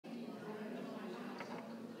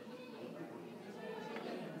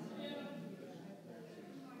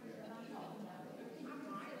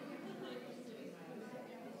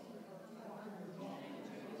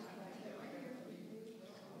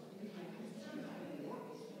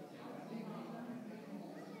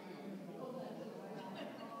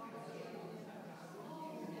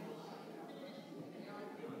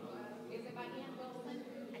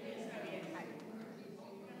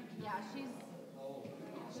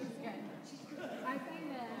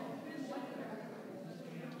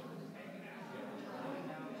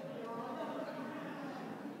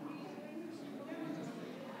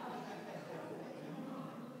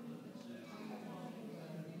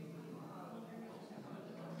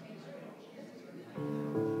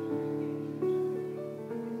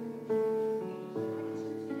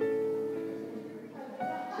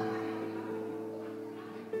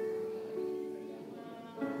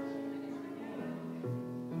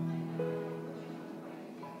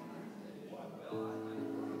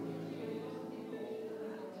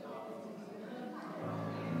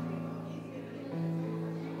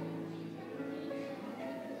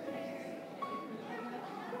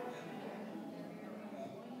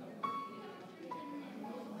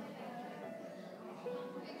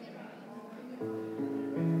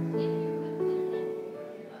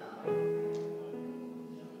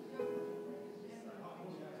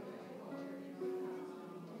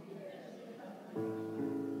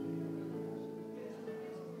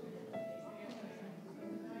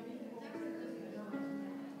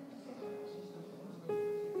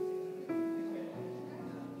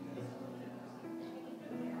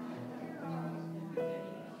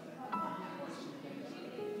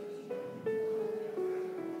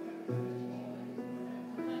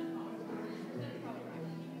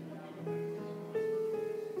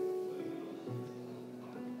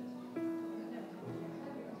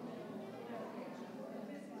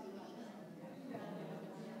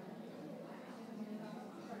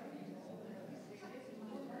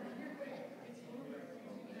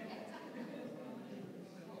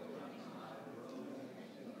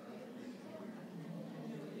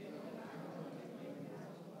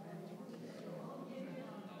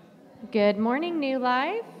Good morning, New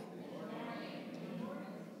Life.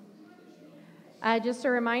 Just a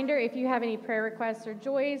reminder, if you have any prayer requests or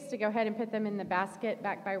joys, to go ahead and put them in the basket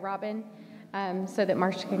back by Robin so that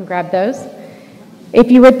Marcia can grab those.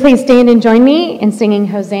 If you would please stand and join me in singing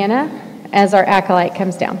Hosanna as our acolyte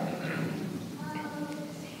comes down.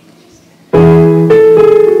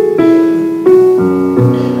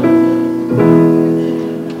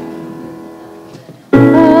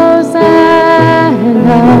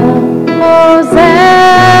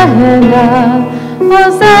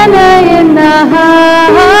 Hosanna in the highest.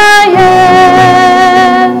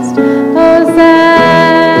 Hosanna,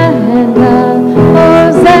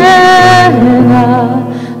 Hosanna,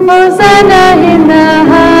 Hosanna in the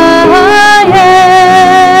highest.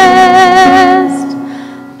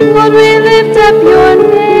 Lord, we lift up your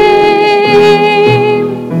name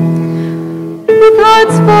with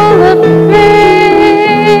hearts full of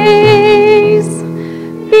praise.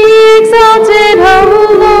 Be exalted, O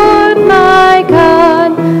Lord, my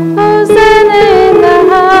God. Hosanna in the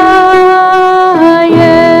highest.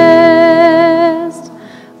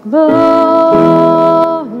 Glory,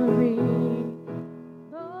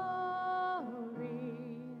 glory,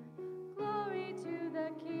 glory to the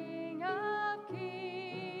King of Kings.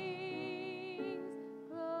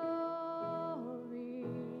 Glory,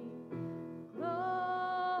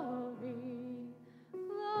 glory,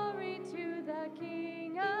 glory to the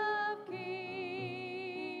King of Kings.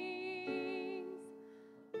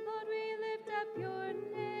 Lord, we lift up your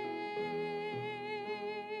name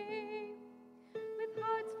with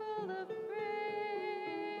hearts full of praise.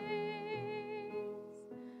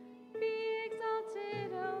 Be exalted,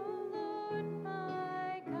 O Lord,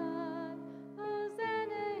 my God.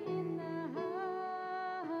 Hosanna in the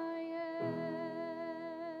highest.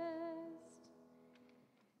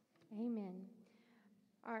 Amen.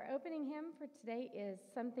 Our opening hymn for today is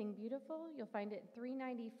Something Beautiful. You'll find it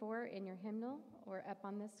 394 in your hymnal or up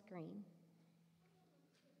on the screen.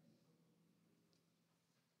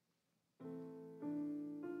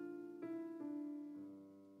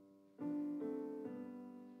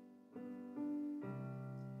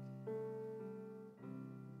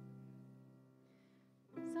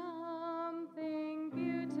 Something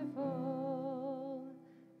beautiful,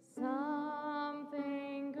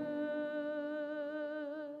 something good.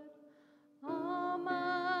 All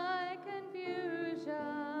my confusion,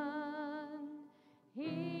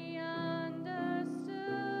 he understood.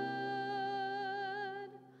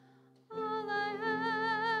 All I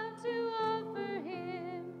have to offer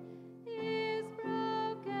him is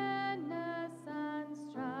brokenness and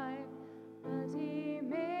strife, but he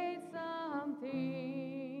made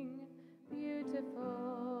something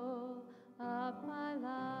beautiful of my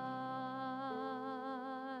life.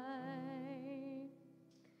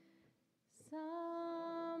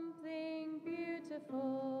 Something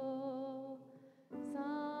beautiful,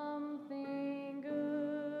 something good.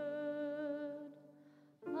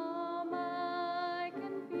 All my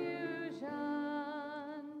confusion,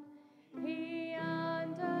 he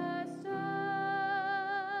understood.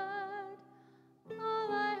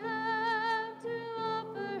 All I have to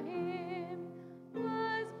offer him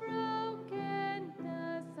was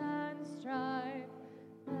brokenness and strife,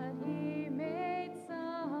 but he made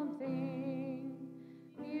something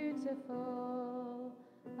beautiful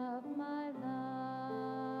of my life.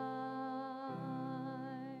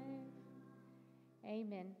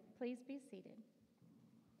 Amen. Please be seated.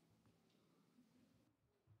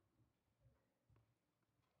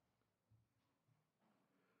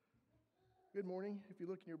 Good morning. If you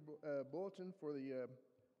look in your bulletin for the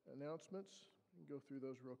announcements, you can go through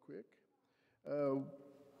those real quick.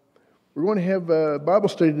 We're going to have a Bible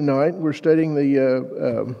study tonight. We're studying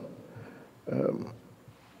the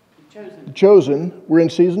Chosen. We're in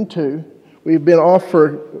season 2. We've been off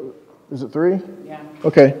for, is it 3? Yeah.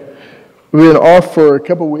 Okay. We've been off for a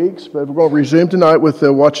couple weeks, but we're going to resume tonight with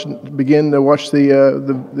begin to watch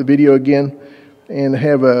the video again and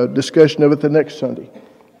have a discussion of it the next Sunday.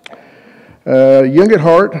 Young at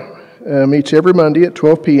Heart meets every Monday at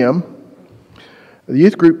 12 p.m. The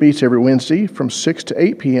youth group meets every Wednesday from 6 to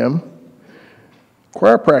 8 p.m.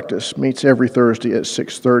 Choir practice meets every Thursday at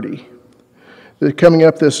 6:30. Coming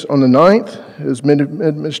up on the 9th is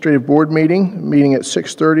administrative board meeting at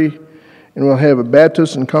 6:30, and we'll have a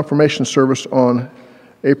baptism and confirmation service on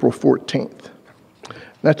April 14th.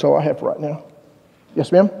 That's all I have for right now.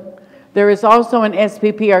 Yes, ma'am? There is also an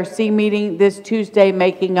SPPRC meeting this Tuesday,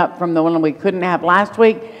 making up from the one we couldn't have last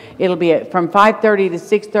week. It'll be from 5:30 to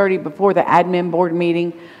 6:30 before the admin board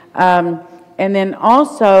meeting. And then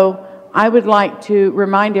also, I would like to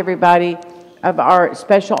remind everybody, of our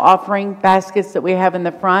special offering baskets that we have in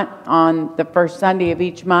the front on the first Sunday of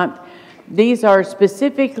each month. These are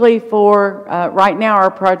specifically for, right now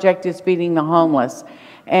our project is feeding the homeless.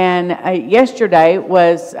 And yesterday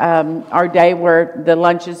was our day where the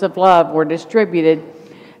lunches of love were distributed.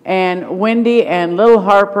 And Wendy and Little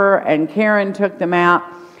Harper and Karen took them out.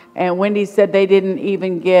 And Wendy said they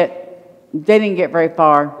didn't get very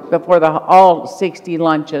far before all 60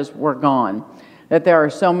 lunches were gone. That there are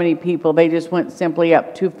so many people, they just went simply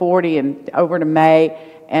up 240 and over to May,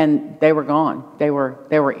 and they were gone. They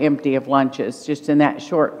were empty of lunches just in that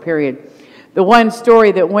short period. The one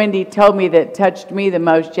story that Wendy told me that touched me the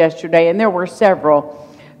most yesterday, and there were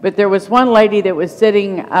several, but there was one lady that was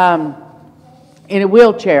sitting in a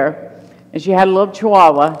wheelchair, and she had a little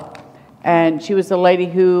chihuahua, and she was a lady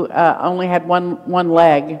who only had one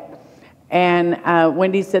leg. And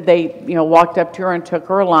Wendy said they, walked up to her and took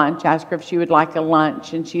her a lunch, asked her if she would like a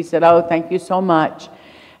lunch, and she said, "Oh, thank you so much."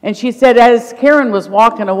 And she said as Karen was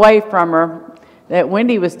walking away from her, that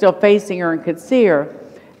Wendy was still facing her and could see her.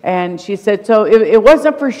 And she said, so it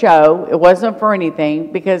wasn't for show, it wasn't for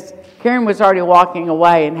anything, because Karen was already walking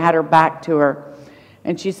away and had her back to her.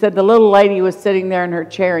 And she said the little lady was sitting there in her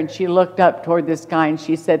chair, and she looked up toward the sky and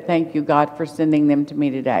she said, "Thank you, God, for sending them to me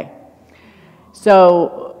today."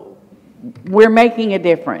 So we're making a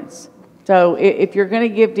difference. So if you're going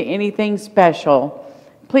to give to anything special,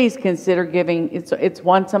 please consider giving. It's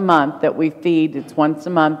once a month that we feed. It's once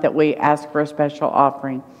a month that we ask for a special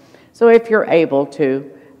offering. So if you're able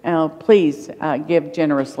to, please give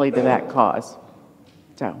generously to that cause.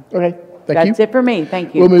 So Okay, thank you. that's it for me.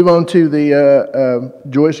 Thank you. We'll move on to the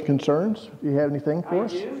joys and concerns. Do you have anything for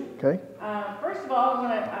us? do. Okay. First of all,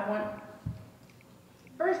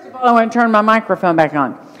 I want to turn my microphone back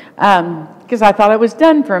on because I thought I was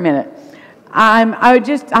done for a minute. I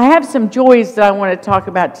have some joys that I want to talk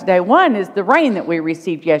about today. One is the rain that we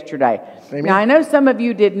received yesterday. Amen. Now, I know some of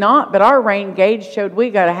you did not, but our rain gauge showed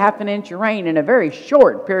we got a ½ inch of rain in a very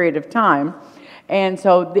short period of time. And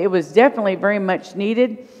so it was definitely very much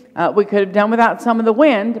needed. We could have done without some of the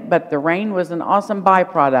wind, but the rain was an awesome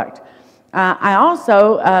byproduct. I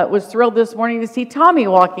also was thrilled this morning to see Tommy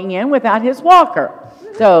walking in without his walker.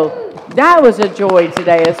 So that was a joy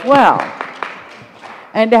today as well.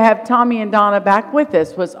 And to have Tommy and Donna back with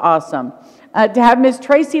us was awesome. To have Miss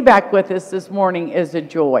Tracy back with us this morning is a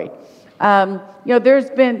joy. There's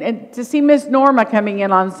been, and to see Miss Norma coming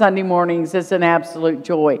in on Sunday mornings is an absolute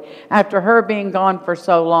joy after her being gone for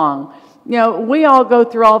so long. We all go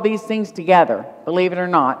through all these things together, believe it or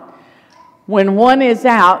not. When one is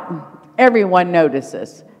out, everyone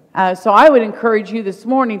notices. So I would encourage you this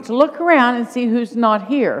morning to look around and see who's not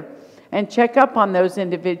here and check up on those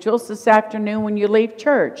individuals this afternoon when you leave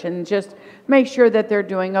church and just make sure that they're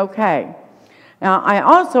doing okay. Now, I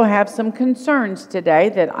also have some concerns today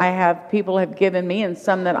that people have given me and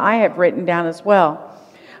some that I have written down as well.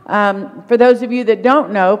 For those of you that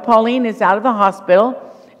don't know, Pauline is out of the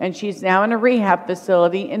hospital and she's now in a rehab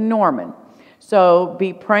facility in Norman. So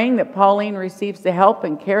be praying that Pauline receives the help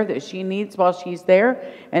and care that she needs while she's there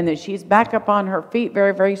and that she's back up on her feet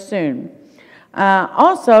very, very soon.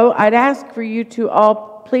 Also, I'd ask for you to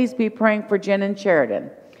all please be praying for Jen and Sheridan.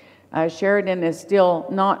 Sheridan is still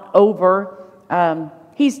not over.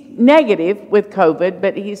 He's negative with COVID,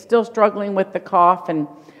 but he's still struggling with the cough. And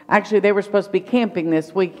actually, they were supposed to be camping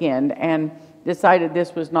this weekend and decided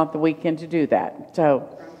this was not the weekend to do that.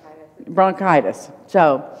 So, bronchitis.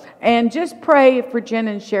 So, and just pray for Jen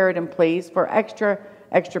and Sheridan, please, for extra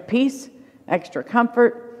peace, extra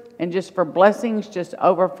comfort, and just for blessings just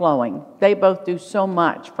overflowing. They both do so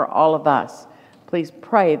much for all of us. Please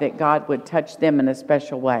pray that God would touch them in a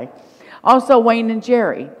special way. Also, Wayne and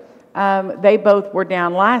Jerry. They both were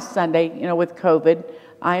down last Sunday, with COVID.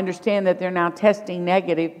 I understand that they're now testing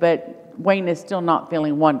negative, but Wayne is still not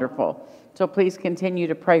feeling wonderful. So please continue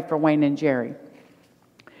to pray for Wayne and Jerry.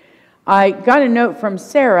 I got a note from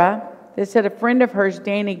Sarah that said a friend of hers,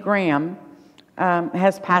 Danny Graham,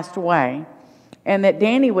 has passed away, and that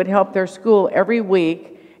Danny would help their school every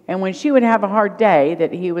week, and when she would have a hard day,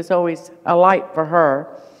 that he was always a light for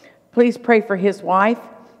her. Please pray for his wife,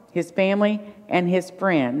 his family, and his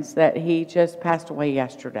friends, that he just passed away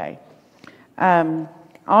yesterday.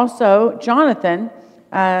 Also, Jonathan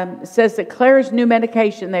says that Claire's new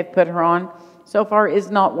medication they've put her on so far is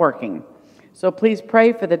not working. So please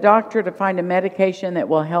pray for the doctor to find a medication that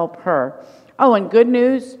will help her. Oh, and good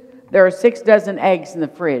news, there are 6 dozen eggs in the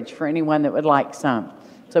fridge for anyone that would like some.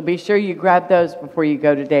 So be sure you grab those before you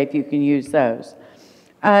go today if you can use those.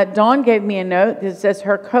 Dawn gave me a note that says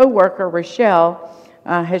her co-worker, Rochelle,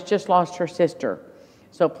 has just lost her sister.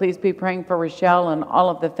 So please be praying for Rochelle and all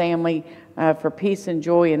of the family for peace and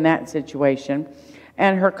joy in that situation.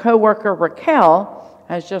 And her co-worker Raquel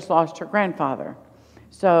has just lost her grandfather.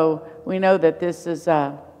 So we know that this is,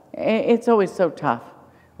 it's always so tough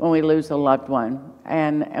when we lose a loved one.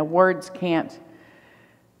 And words can't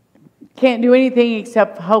do anything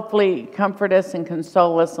except hopefully comfort us and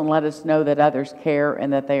console us and let us know that others care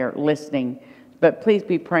and that they are listening. But please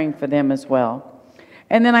be praying for them as well.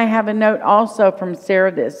 And then I have a note also from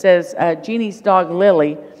Sarah that says, Jeannie's dog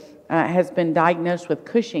Lily has been diagnosed with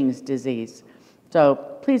Cushing's disease. So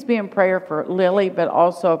please be in prayer for Lily, but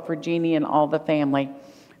also for Jeannie and all the family.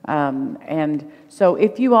 And so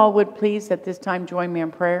if you all would please at this time join me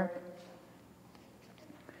in prayer.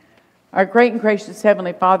 Our great and gracious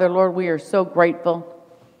Heavenly Father, Lord, we are so grateful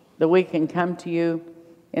that we can come to you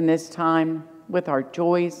in this time with our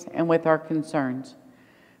joys and with our concerns.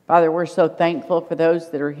 Father, we're so thankful for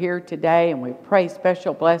those that are here today, and we pray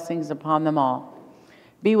special blessings upon them all.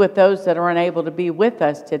 Be with those that are unable to be with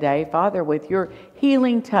us today, Father, with your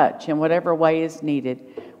healing touch in whatever way is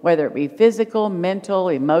needed, whether it be physical, mental,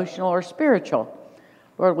 emotional, or spiritual.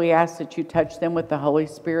 Lord, we ask that you touch them with the Holy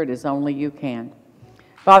Spirit as only you can.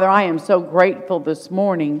 Father, I am so grateful this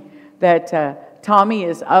morning that Tommy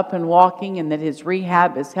is up and walking and that his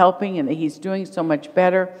rehab is helping and that he's doing so much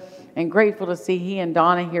better, and grateful to see he and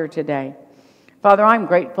Donna here today. Father, I'm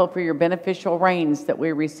grateful for your beneficial rains that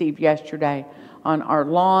we received yesterday on our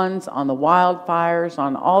lawns, on the wildfires,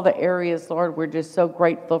 on all the areas, Lord. We're just so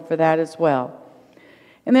grateful for that as well.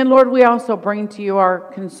 And then, Lord, we also bring to you our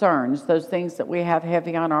concerns, those things that we have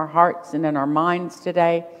heavy on our hearts and in our minds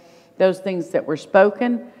today, those things that were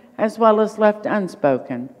spoken as well as left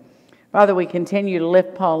unspoken. Father, we continue to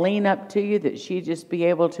lift Pauline up to you, that she just be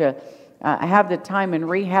able to have the time in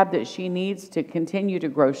rehab that she needs to continue to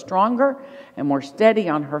grow stronger and more steady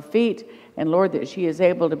on her feet. And Lord, that she is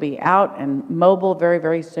able to be out and mobile very,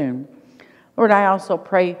 very soon. Lord, I also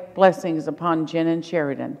pray blessings upon Jen and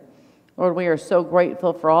Sheridan. Lord, we are so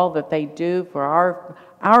grateful for all that they do for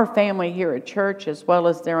our family here at church as well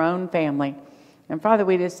as their own family. And Father,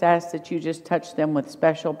 we just ask that you just touch them with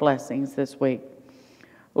special blessings this week.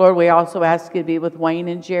 Lord, we also ask you to be with Wayne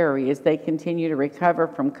and Jerry as they continue to recover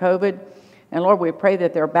from COVID. And Lord, we pray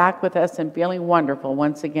that they're back with us and feeling wonderful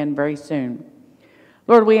once again very soon.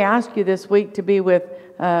 Lord, we ask you this week to be with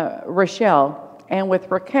Rochelle and with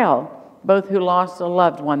Raquel, both who lost a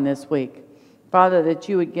loved one this week. Father, that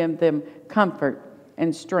you would give them comfort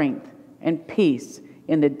and strength and peace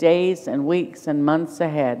in the days and weeks and months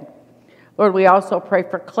ahead. Lord, we also pray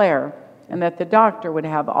for Claire, and that the doctor would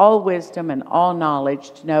have all wisdom and all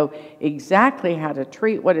knowledge to know exactly how to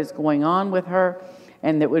treat what is going on with her,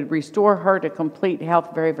 and that would restore her to complete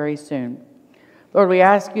health very, very soon. Lord, we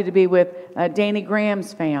ask you to be with Danny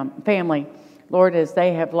Graham's family, Lord, as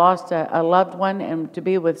they have lost a loved one, and to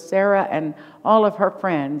be with Sarah and all of her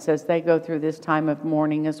friends as they go through this time of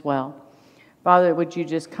mourning as well. Father, would you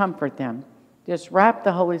just comfort them? Just wrap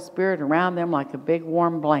the Holy Spirit around them like a big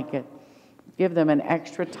warm blanket. Give them an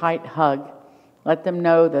extra tight hug. Let them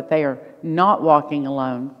know that they are not walking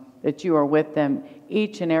alone, that you are with them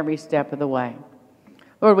each and every step of the way.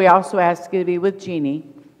 Lord, we also ask you to be with Jeannie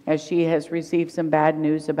as she has received some bad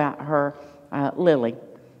news about her Lily.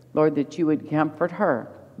 Lord, that you would comfort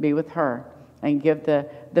her, be with her, and give the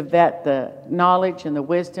vet the knowledge and the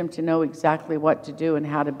wisdom to know exactly what to do and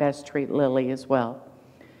how to best treat Lily as well.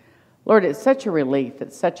 Lord, it's such a relief,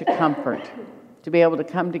 it's such a comfort to be able to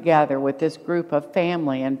come together with this group of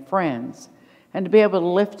family and friends and to be able to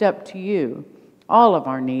lift up to you all of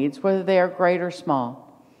our needs, whether they are great or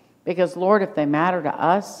small. Because, Lord, if they matter to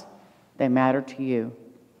us, they matter to you.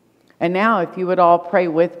 And now, if you would all pray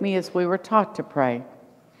with me as we were taught to pray.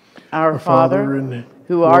 Our Father,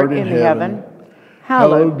 who art in heaven,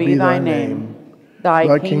 hallowed be thy name.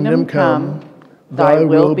 Thy kingdom come, thy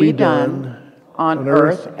will be done, on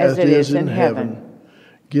earth as it is in heaven.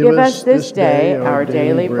 Give us this day our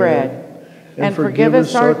daily bread, and forgive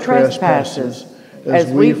us our trespasses, as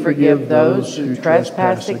we forgive those who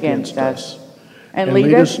trespass against us. And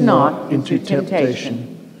lead us not into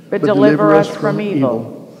temptation, but deliver us from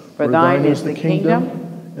evil. For thine is the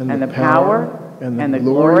kingdom, and the power, and the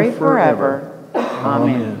glory forever.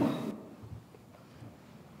 Amen.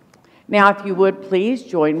 Now, if you would please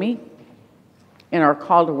join me in our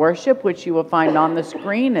call to worship, which you will find on the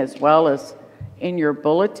screen as well as in your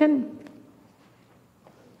bulletin.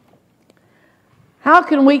 How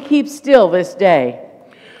can we keep still this day?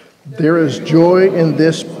 There is joy in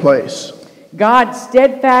this place. God's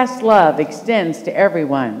steadfast love extends to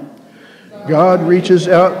everyone. God reaches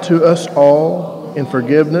out to us all in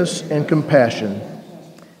forgiveness and compassion.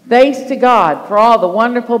 Thanks to God for all the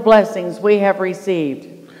wonderful blessings we have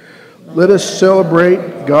received. Let us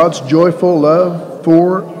celebrate God's joyful love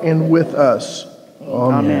for and with us.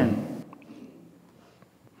 Amen.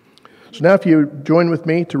 So now if you join with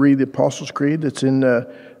me to read the Apostles' Creed that's in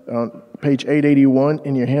page 881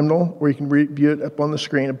 in your hymnal, or you can review it up on the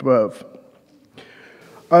screen above.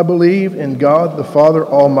 I believe in God the Father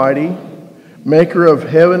Almighty, maker of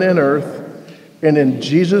heaven and earth, and in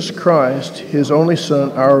Jesus Christ, his only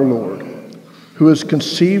Son, our Lord, who was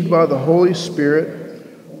conceived by the Holy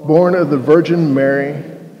Spirit, born of the Virgin Mary,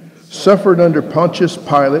 suffered under Pontius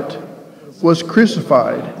Pilate, was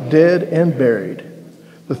crucified, dead, and buried.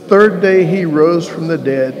 The third day he rose from the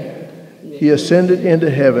dead. He ascended into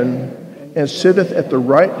heaven and sitteth at the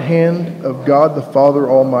right hand of God the Father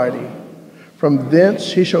Almighty. From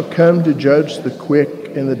thence he shall come to judge the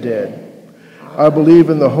quick and the dead. I believe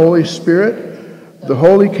in the Holy Spirit, the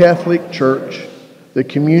Holy Catholic Church, the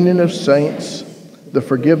communion of saints, the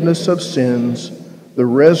forgiveness of sins, the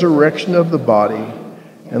resurrection of the body,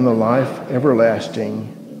 and the life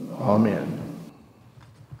everlasting. Amen.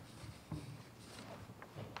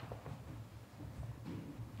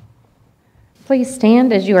 Please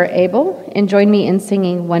stand as you are able and join me in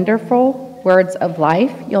singing Wonderful Words of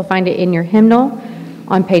Life. You'll find it in your hymnal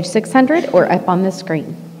on page 600 or up on the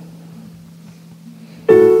screen.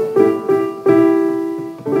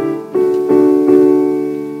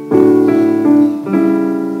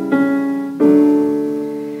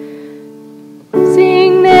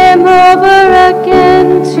 Sing them over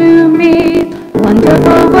again to me,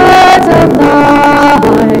 wonderful words of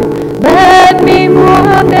life. Let me more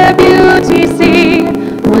of their beauty see,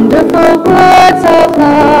 wonderful words of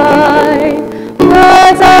life.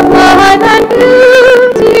 Words of life and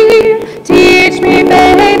beauty, teach me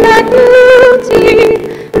faith and beauty.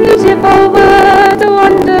 Beautiful words,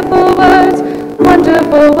 wonderful words,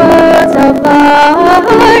 wonderful words of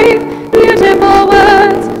life. Beautiful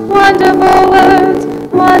words, wonderful words,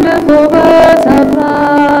 wonderful words of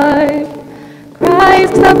life.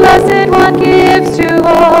 Christ the Blessed One gives to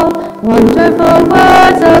all wonderful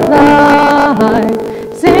words of life.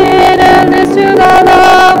 Sinner, listen to the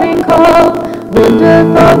loving call,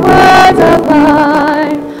 wonderful words of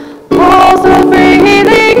life. Also freely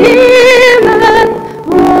given,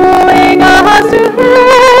 wooing us to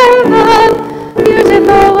heaven.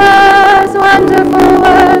 Beautiful words, wonderful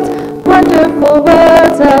words, wonderful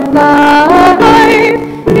words of life.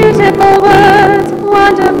 Beautiful words,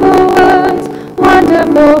 wonderful words,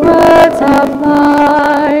 wonderful words of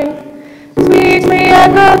life. Sweetly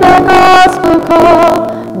echo the gospel call,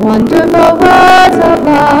 wonderful words of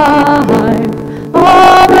life.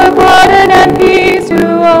 All the pardon and peace to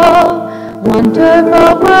all, wonderful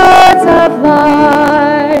words of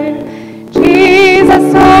life.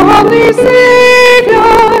 Jesus, only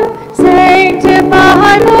Savior,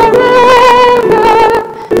 sanctified forever.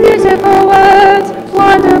 Beautiful words,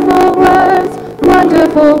 wonderful words,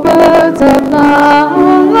 wonderful words of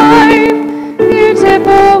life.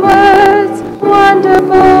 Beautiful words,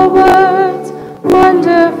 wonderful words,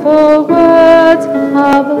 wonderful words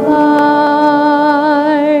of life.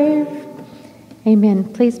 Amen.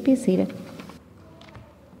 Please be seated.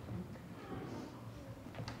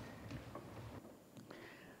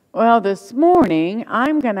 Well, this morning,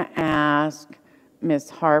 I'm going to ask Miss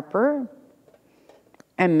Harper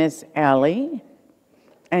and Miss Ellie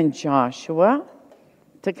and Joshua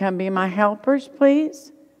to come be my helpers,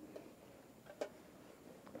 please.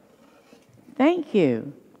 Thank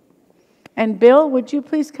you. And Bill, would you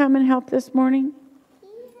please come and help this morning?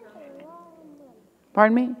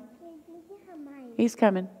 Pardon me? He's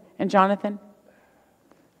coming. And Jonathan?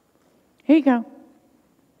 Here you go.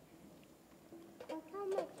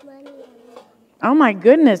 Oh my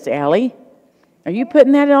goodness, Ellie. Are you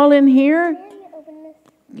putting that all in here?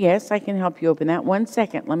 Yes, I can help you open that. 1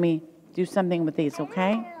 second. Let me do something with these,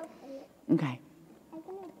 okay? Okay.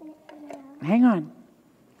 Hang on.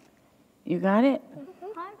 You got it?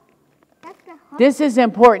 This is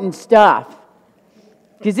important stuff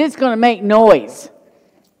because it's going to make noise.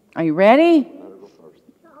 Are you ready?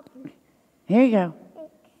 Here you go.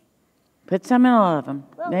 Put some in all of them.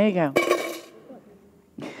 There you go.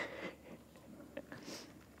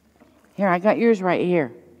 Here, I got yours right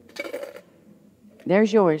here.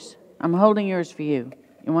 There's yours. I'm holding yours for you.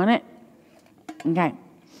 You want it? Okay.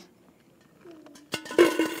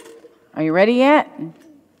 Are you ready yet?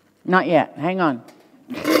 Not yet. Hang on.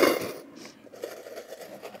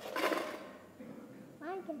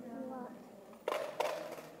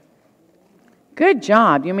 Good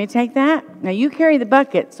job. You want me to take that? Now you carry the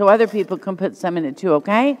bucket so other people can put some in it too,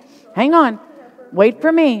 okay? Hang on. Wait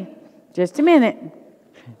for me. Just a minute.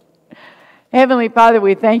 Heavenly Father,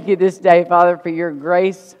 we thank you this day, Father, for your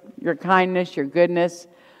grace, your kindness, your goodness.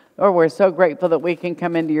 Lord, we're so grateful that we can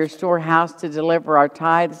come into your storehouse to deliver our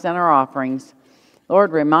tithes and our offerings.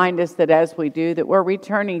 Lord, remind us that as we do, that we're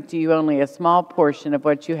returning to you only a small portion of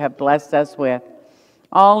what you have blessed us with.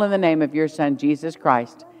 All in the name of your Son, Jesus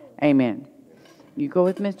Christ. Amen. You go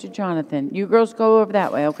with Mr. Jonathan. You girls go over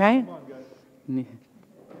that way, okay?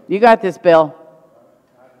 You got this, Bill.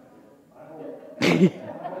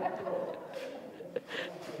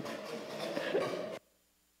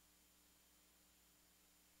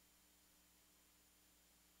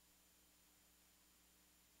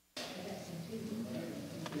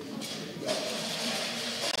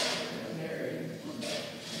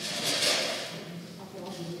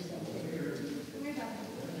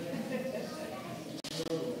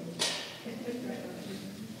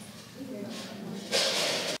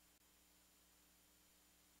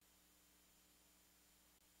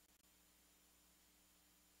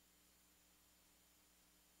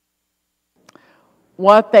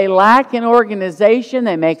 What they lack in organization,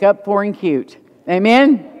 they make up for in cute.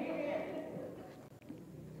 Amen?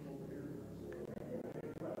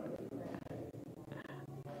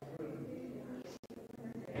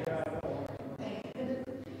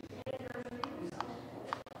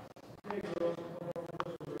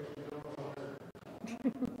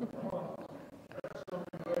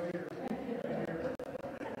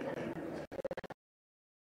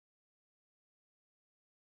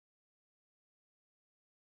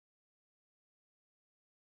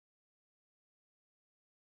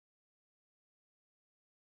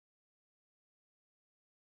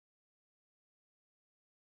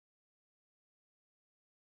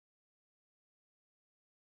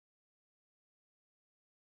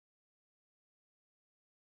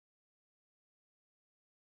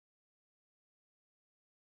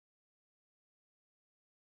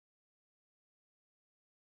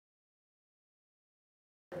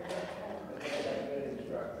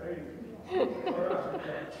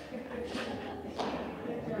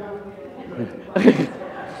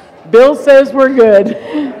 Bill says we're good.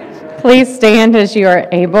 Please stand as you are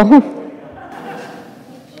able.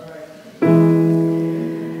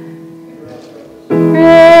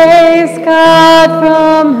 Praise God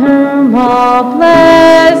from whom all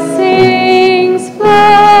blessings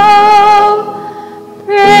flow.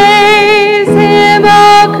 Praise him,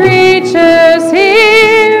 all creatures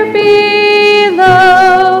here below.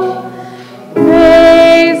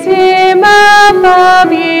 Praise him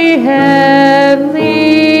above, ye heavenly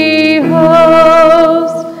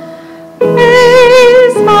hosts.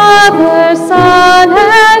 Praise Father, Son,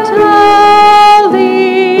 and Holy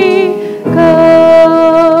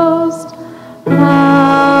Ghost. Amen.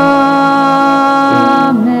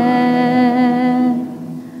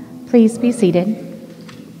 Please be seated.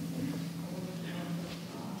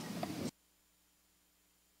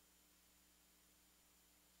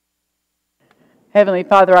 Heavenly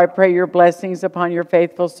Father, I pray your blessings upon your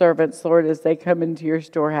faithful servants, Lord, as they come into your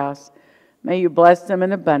storehouse. May you bless them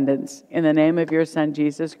in abundance. In the name of your Son,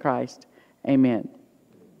 Jesus Christ. Amen.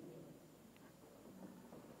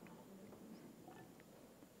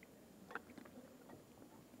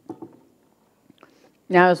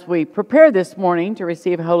 Now, as we prepare this morning to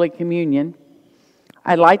receive Holy Communion,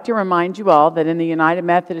 I'd like to remind you all that in the United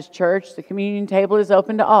Methodist Church, the communion table is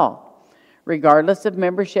open to all, regardless of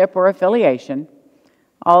membership or affiliation.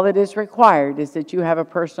 All that is required is that you have a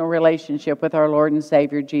personal relationship with our Lord and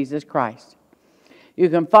Savior, Jesus Christ. You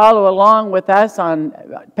can follow along with us on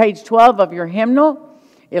page 12 of your hymnal.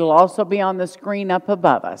 It'll also be on the screen up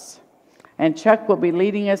above us. And Chuck will be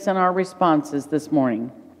leading us in our responses this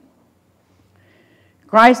morning.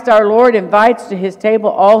 Christ our Lord invites to his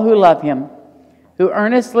table all who love him, who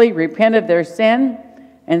earnestly repent of their sin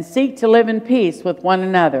and seek to live in peace with one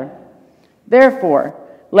another. Therefore,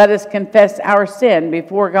 let us confess our sin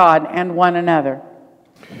before God and one another.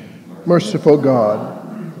 Merciful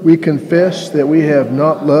God, we confess that we have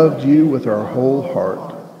not loved you with our whole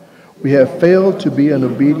heart. We have failed to be an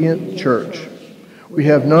obedient church. We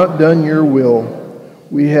have not done your will.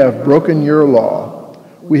 We have broken your law.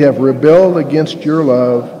 We have rebelled against your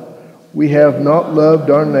love. We have not loved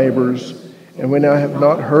our neighbors, and we have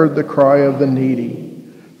not heard the cry of the needy.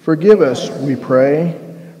 Forgive us, we pray.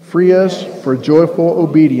 Free us for joyful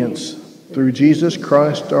obedience through Jesus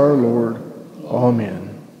Christ our Lord. Amen.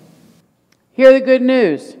 Hear the good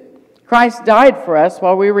news. Christ died for us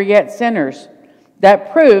while we were yet sinners.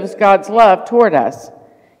 That proves God's love toward us.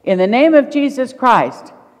 In the name of Jesus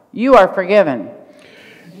Christ, you are forgiven.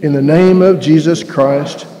 In the name of Jesus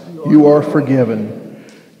Christ, you are forgiven.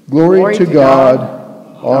 Glory to God.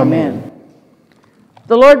 Amen.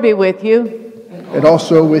 The Lord be with you. and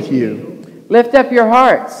also with you. Lift up your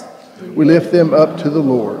hearts. We lift them up to the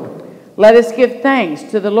Lord. Let us give thanks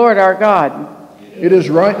to the Lord our God. It is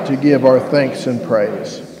right to give our thanks and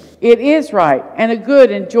praise. It is right and a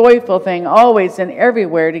good and joyful thing always and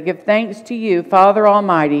everywhere to give thanks to you, Father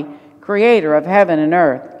Almighty, Creator of heaven and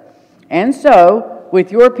earth. And so,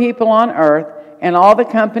 with your people on earth and all the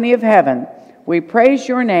company of heaven, we praise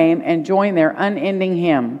your name and join their unending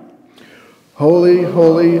hymn. Holy,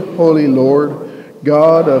 holy, holy Lord,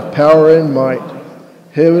 God of power and might,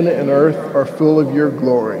 heaven and earth are full of your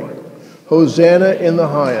glory. Hosanna in the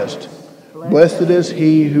highest. Blessed is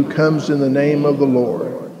he who comes in the name of the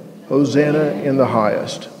Lord. Hosanna in the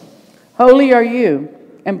highest. Holy are you,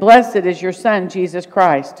 and blessed is your Son, Jesus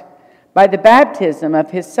Christ. By the baptism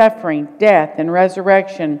of his suffering, death, and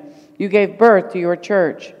resurrection, you gave birth to your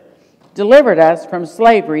church, delivered us from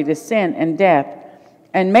slavery to sin and death,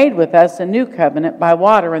 and made with us a new covenant by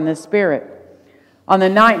water and the Spirit. On the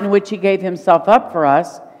night in which he gave himself up for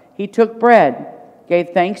us, he took bread, gave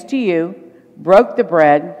thanks to you, broke the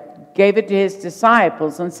bread, gave it to his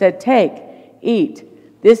disciples, and said, "Take, eat.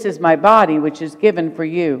 This is my body, which is given for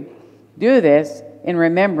you. Do this in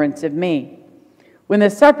remembrance of me." When the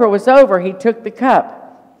supper was over, he took the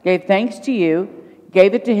cup, gave thanks to you,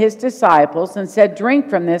 gave it to his disciples, and said, "Drink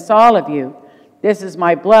from this, all of you. This is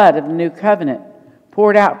my blood of the new covenant,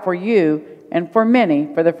 poured out for you and for many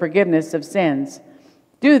for the forgiveness of sins.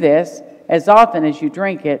 Do this as often as you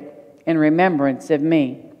drink it in remembrance of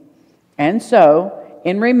me." And so,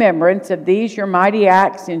 in remembrance of these your mighty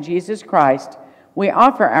acts in Jesus Christ, we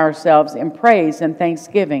offer ourselves in praise and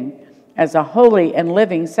thanksgiving as a holy and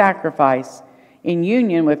living sacrifice in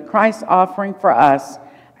union with Christ's offering for us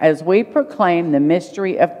as we proclaim the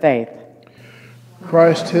mystery of faith.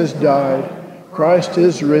 Christ has died. Christ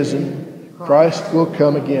is risen. Christ will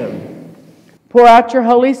come again. Pour out your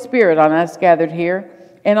Holy Spirit on us gathered here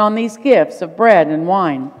and on these gifts of bread and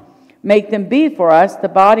wine. Make them be for us the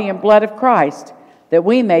body and blood of Christ, that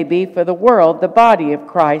we may be for the world the body of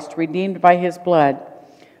Christ, redeemed by his blood.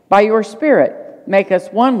 By your Spirit, make us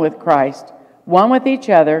one with Christ, one with each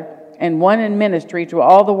other, and one in ministry to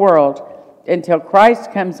all the world, until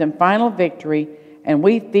Christ comes in final victory and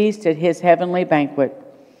we feast at his heavenly banquet.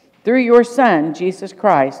 Through your Son, Jesus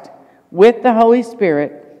Christ, with the Holy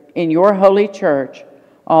Spirit, in your holy church,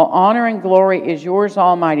 all honor and glory is yours,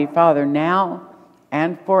 Almighty Father, now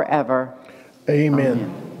and forever. Amen.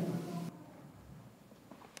 Amen.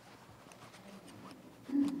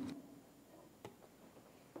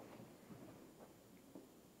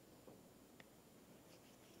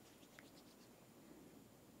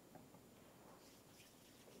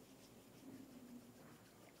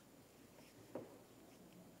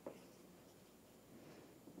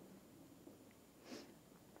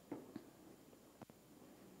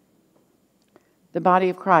 The body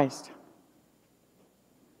of Christ.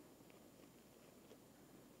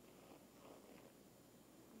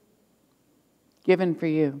 Given for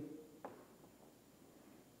you.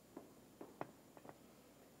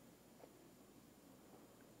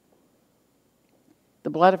 The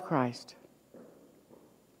blood of Christ.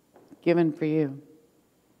 Given for you.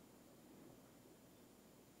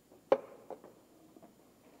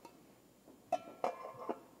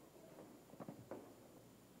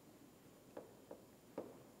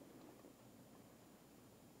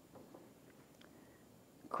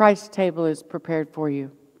 Christ's table is prepared for you,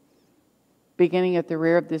 beginning at the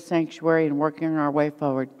rear of this sanctuary and working our way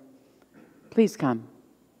forward. Please come.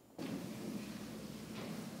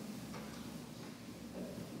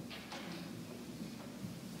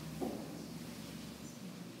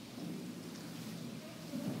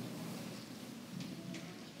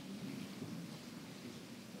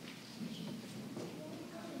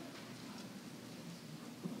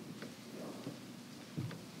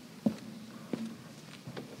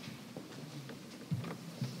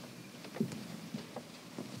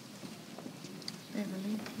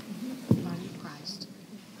 Beverly, the body of Christ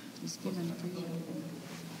is given for you.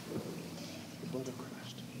 Blood of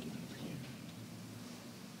Christ, given for you.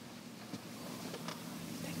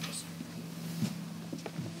 Thank you, sir.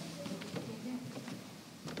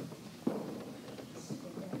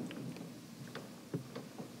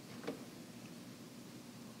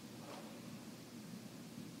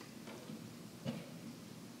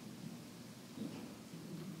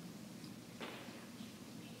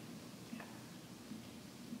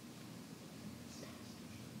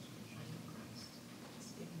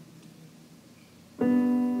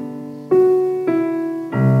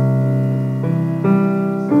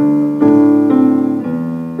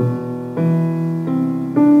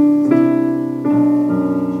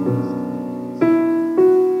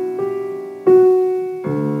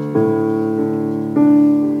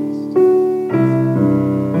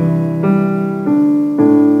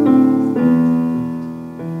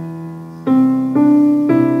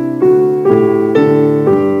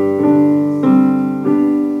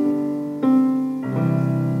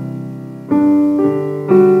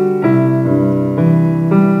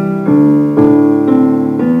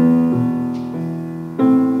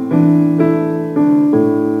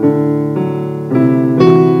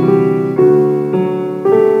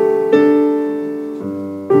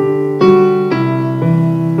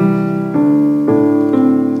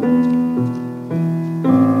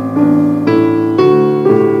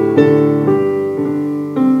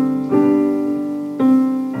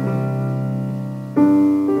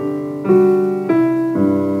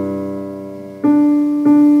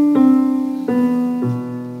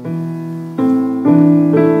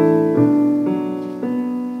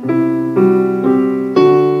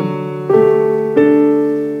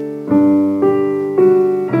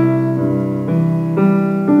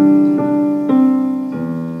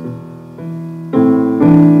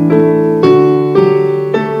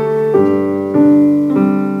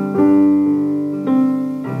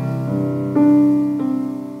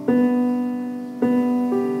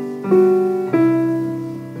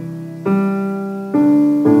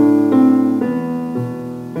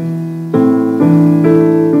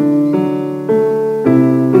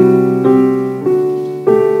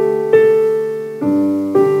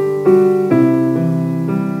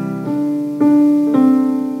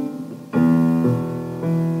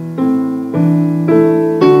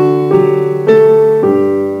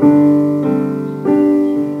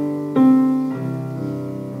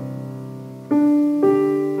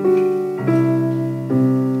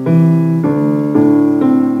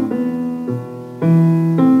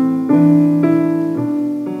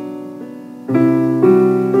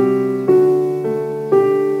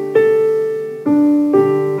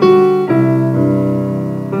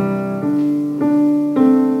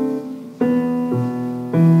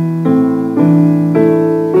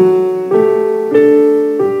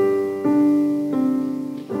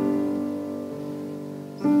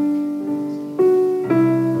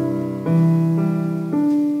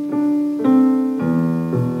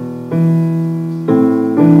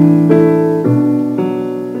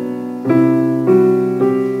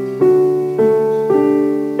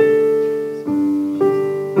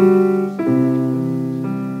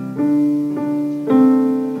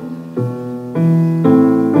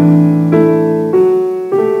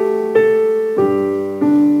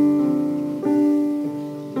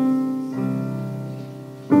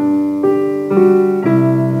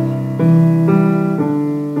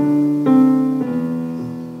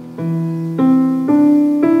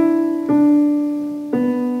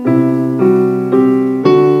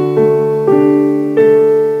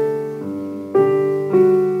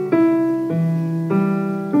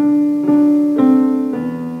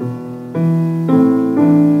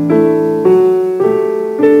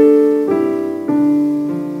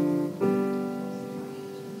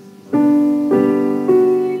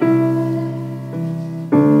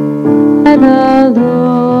 the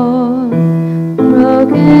Lord,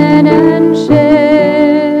 broken and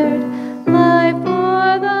shared, life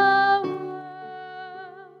for the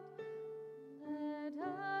world. Let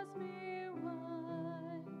us be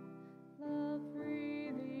one, love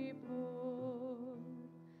freely poured.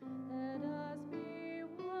 Let us be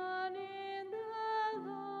one in the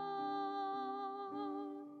Lord.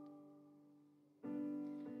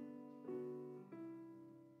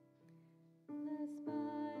 Blessed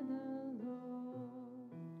by the Lord.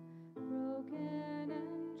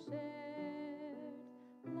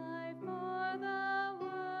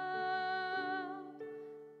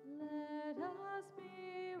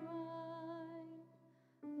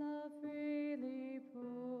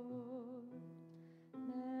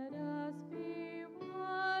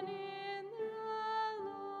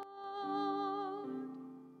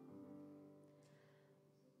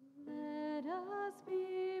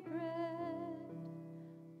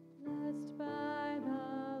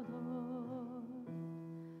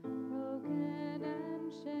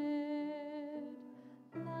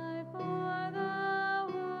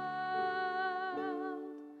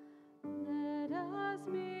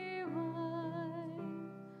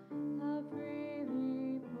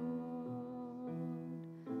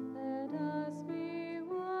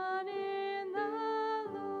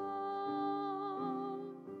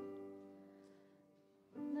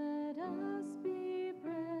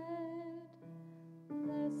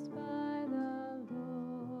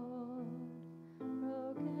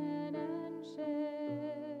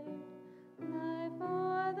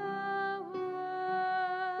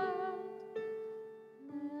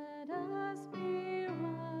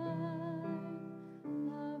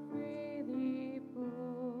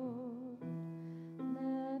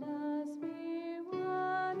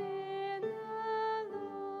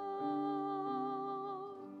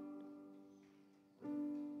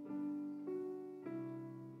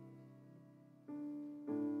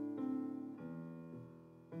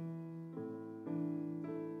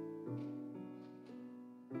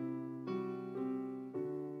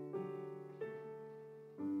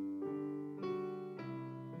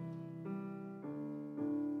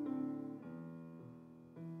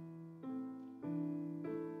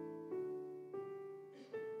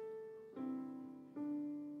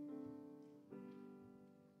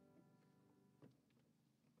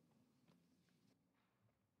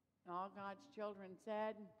 All God's children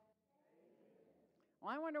said,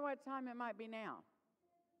 well, I wonder what time it might be now.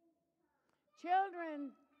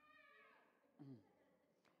 Children,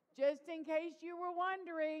 just in case you were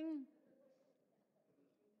wondering,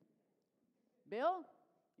 Bill,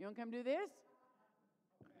 you want to come do this?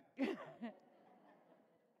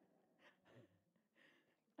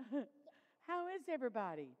 How is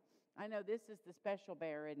everybody? I know this is the special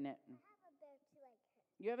bear, isn't it? I have a bear too like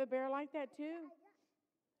her. You have a bear like that too?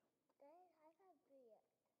 I have three.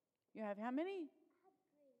 You have how many? I have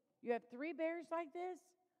three. You have 3 bears like this? I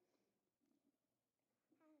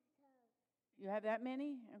have those. You have that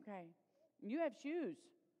many? Okay. You have shoes.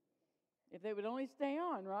 If they would only stay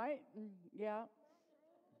on, right? Yeah.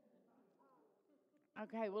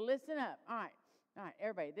 Okay, well, listen up. All right,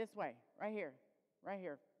 everybody, this way, right here,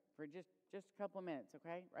 for just a couple of minutes,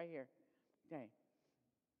 okay? Right here. Okay.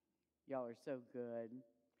 Y'all are so good.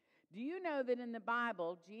 Do you know that in the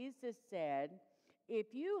Bible, Jesus said,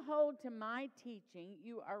 if you hold to my teaching,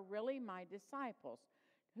 you are really my disciples.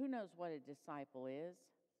 Who knows what a disciple is?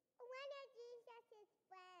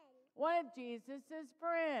 One of Jesus'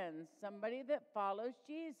 friends, somebody that follows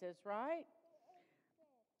Jesus, right?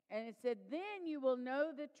 And it said, then you will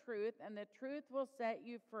know the truth, and the truth will set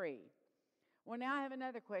you free. Well, now I have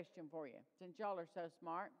another question for you, since y'all are so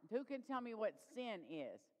smart. Who can tell me what sin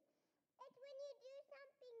is? It's when you do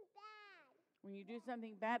something bad. When you do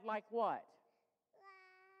something bad, like what?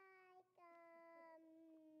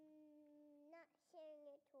 Like, not sharing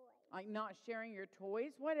your toys. Like not sharing your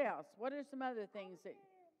toys? What else? What are some other things that...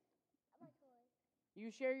 My toys.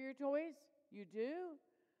 You share your toys? You do?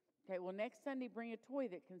 Okay, well, next Sunday, bring a toy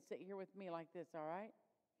that can sit here with me like this, all right?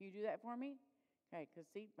 Can you do that for me? Okay, because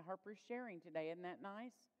see, Harper's sharing today. Isn't that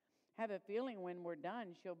nice? Have a feeling when we're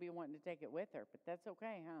done, she'll be wanting to take it with her, but that's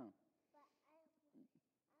okay, huh? But I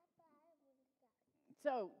wouldn't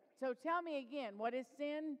go. So tell me again, what is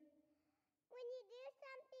sin? When you do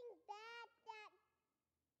something bad that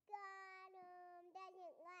God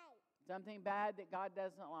doesn't like. Something bad that God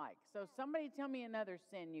doesn't like. So somebody tell me another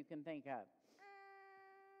sin you can think of.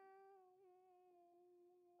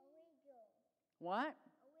 Illegal. What?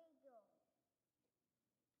 Illegal.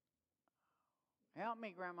 Help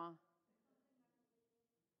me, Grandma.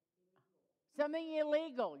 Something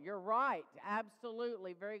illegal. You're right.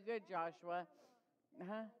 Absolutely. Very good, Joshua.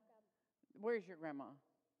 Huh? Where's your grandma?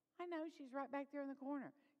 I know. She's right back there in the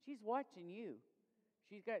corner. She's watching you.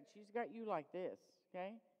 She's got you like this.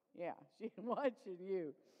 Okay? Yeah, she's watching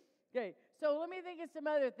you. Okay. So let me think of some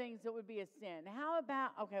other things that would be a sin. How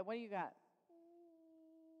about? Okay. What do you got?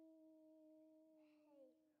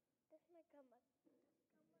 Hey, that's my grandma. Grandma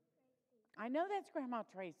Tracy. I know that's Grandma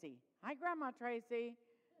Tracy. Hi, Grandma Tracy.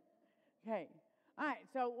 Okay. All right.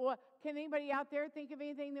 So can anybody out there think of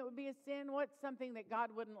anything that would be a sin? What's something that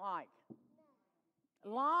God wouldn't like?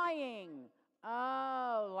 No. Lying.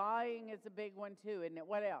 Oh, lying is a big one too, isn't it?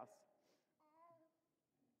 What else?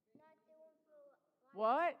 Not doing for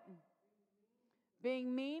What?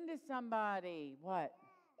 Being mean to somebody. What?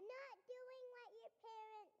 Not doing what your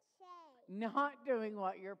parents say. Not doing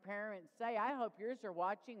what your parents say. I hope yours are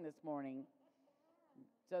watching this morning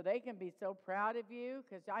so they can be so proud of you,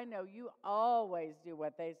 because I know you always do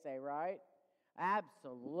what they say, right?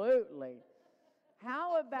 Absolutely.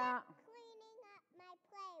 How about... Cleaning up my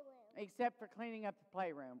playroom. Except for cleaning up the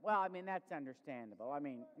playroom. Well, I mean, that's understandable. I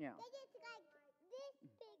mean, you know. They get like this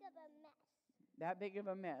big of a mess. That big of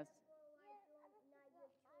a mess. Not doing your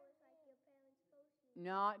chores like your parents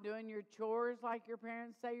Not doing your chores like your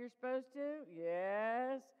parents supposed to. say you're supposed to?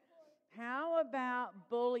 Yes. How about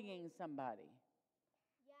bullying somebody?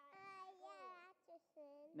 Yeah, that's a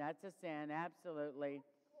sin. That's a sin, absolutely.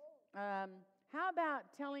 How about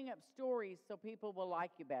telling up stories so people will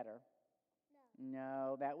like you better?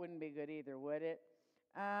 No, that wouldn't be good either, would it?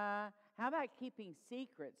 How about keeping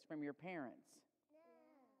secrets from your parents?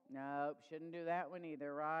 No. Nope, shouldn't do that one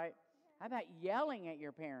either, right? How about yelling at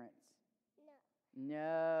your parents? No.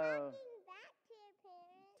 No. Talking back to your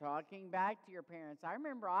parents. Talking back to your parents. I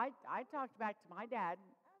remember I talked back to my dad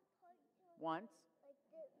once.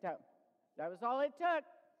 So that was all it took.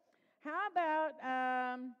 How about,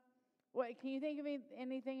 what? Can you think of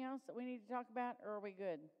anything else that we need to talk about, or are we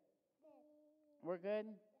good? We're good?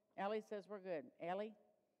 Ellie says we're good. Ellie,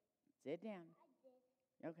 sit down.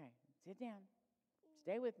 Okay, sit down.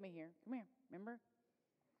 Stay with me here. Come here. Remember?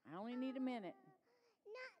 I only need a minute.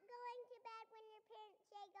 Not going to bed when your parents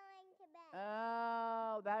say going to bed.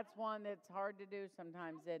 Oh, that's one that's hard to do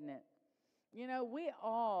sometimes, isn't it? You know, we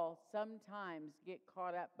all sometimes get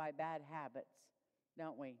caught up by bad habits,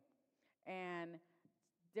 don't we? And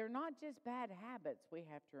they're not just bad habits, we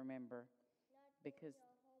have to remember. Because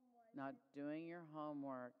Not doing your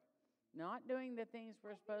homework. Not doing the things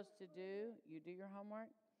we're supposed to do. You do your homework?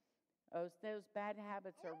 Oh, those bad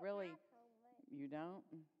habits are really... You don't?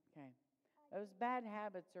 Okay. Those bad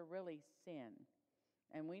habits are really sin.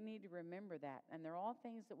 And we need to remember that. And they're all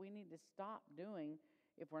things that we need to stop doing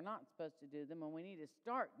if we're not supposed to do them, and we need to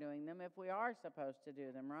start doing them if we are supposed to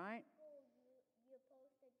do them, right? You're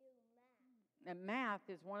supposed to do math. And math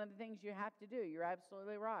is one of the things you have to do. You're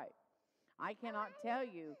absolutely right. I cannot tell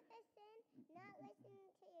you. Not listening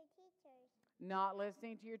to your teachers. Not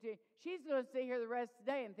listening to your teacher. She's going to sit here the rest of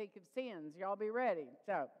the day and think of sins. Y'all be ready.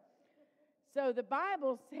 So the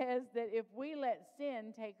Bible says that if we let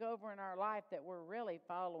sin take over in our life, that we're really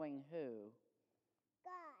following who?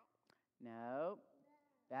 God. No.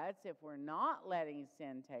 That's if we're not letting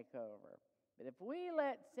sin take over. But if we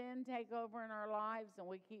let sin take over in our lives and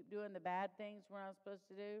we keep doing the bad things we're not supposed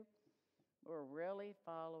to do, we're really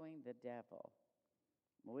following the devil.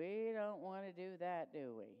 We don't want to do that,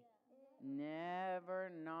 do we?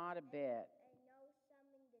 Never, not a bit.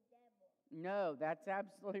 No, that's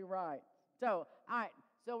absolutely right. So, all right,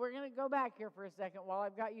 so we're going to go back here for a second while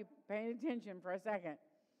I've got you paying attention for a second.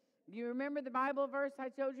 Do you remember the Bible verse I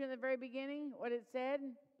told you in the very beginning, what it said?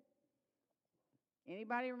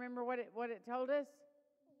 Anybody remember what it told us?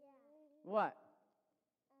 Yeah. What?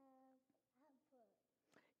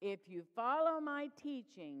 If you follow my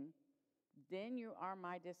teaching, then you are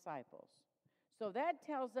my disciples. So that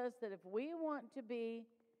tells us that if we want to be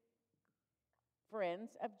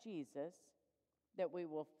friends of Jesus, that we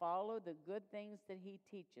will follow the good things that he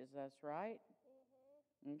teaches us, right?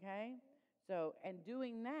 Mm-hmm. Okay? So, and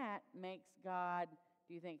doing that makes God,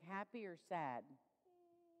 do you think, happy or sad?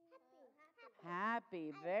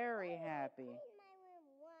 Happy, very happy. I cleaned my room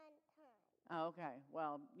one time. Oh, okay.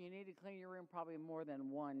 Well, you need to clean your room probably more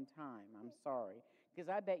than one time. I'm sorry. Because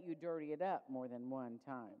I bet you dirty it up more than one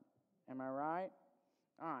time. Am I right?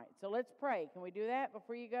 All right. So let's pray. Can we do that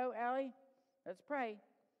before you go, Allie? Let's pray.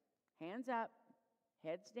 Hands up.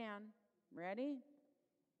 Heads down. Ready?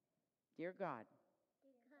 Dear God,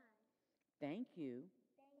 thank you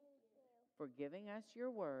for giving us your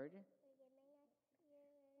word,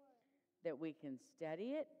 that we can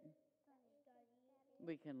study it,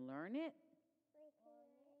 we can learn it,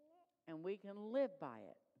 and we can live by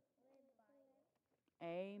it.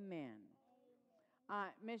 Amen.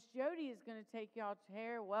 Miss Jody is going to take y'all to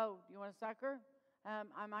hair. Whoa, do you want to suck her?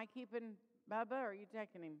 Am I keeping Bubba, or are you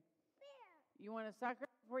taking him? You want a sucker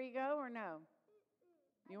before you go, or no?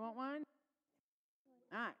 You want one?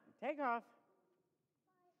 All right, take off.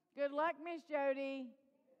 Good luck, Miss Jody.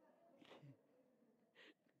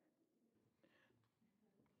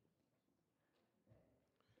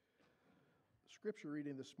 Scripture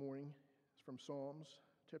reading this morning is from Psalms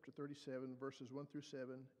chapter 37, verses 1 through 7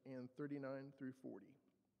 and 39 through 40.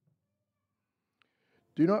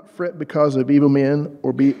 Do not fret because of evil men,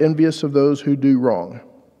 or be envious of those who do wrong.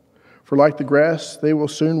 For like the grass, they will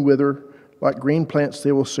soon wither, like green plants,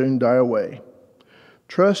 they will soon die away.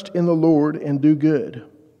 Trust in the Lord and do good.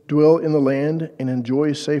 Dwell in the land and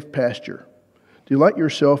enjoy safe pasture. Delight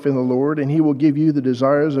yourself in the Lord, and he will give you the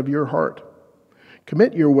desires of your heart.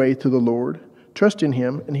 Commit your way to the Lord. Trust in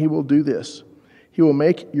him, and he will do this. He will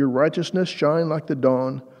make your righteousness shine like the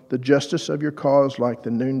dawn, the justice of your cause like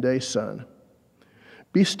the noonday sun.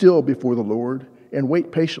 Be still before the Lord, and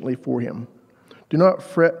wait patiently for him. Do not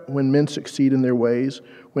fret when men succeed in their ways,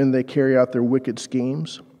 when they carry out their wicked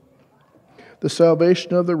schemes. The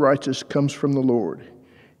salvation of the righteous comes from the Lord.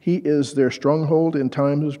 He is their stronghold in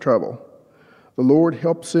times of trouble. The Lord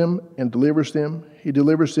helps them and delivers them. He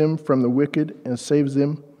delivers them from the wicked and saves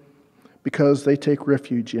them because they take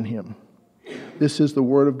refuge in him. This is the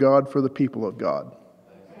word of God for the people of God.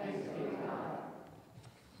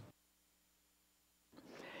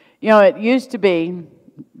 You know, it used to be,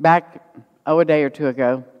 back a day or two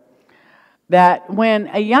ago, that when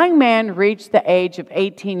a young man reached the age of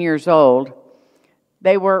 18 years old,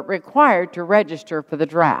 they were required to register for the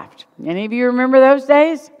draft. Any of you remember those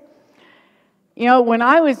days? You know, when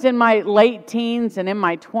I was in my late teens and in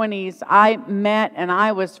my 20s, I met and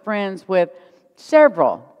I was friends with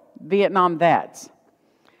several Vietnam vets.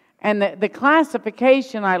 And the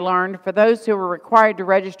classification I learned for those who were required to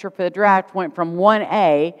register for the draft went from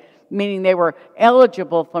 1A, meaning they were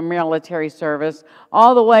eligible for military service,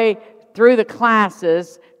 all the way through the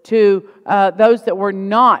classes to those that were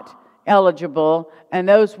not eligible, and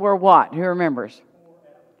those were what? Who remembers?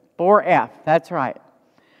 4F, that's right.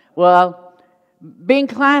 Well, being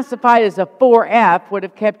classified as a 4F would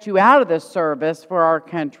have kept you out of the service for our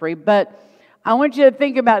country, but I want you to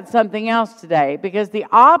think about something else today, because the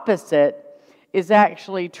opposite is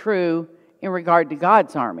actually true in regard to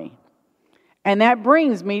God's army. And that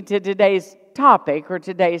brings me to today's topic, or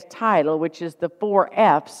today's title, which is the 4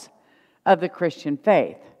 F's of the Christian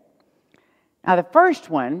faith. Now, the first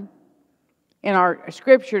one in our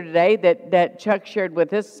scripture today that Chuck shared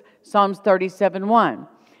with us, Psalms 37:1.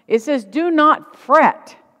 It says, "Do not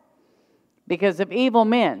fret because of evil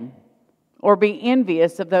men, or be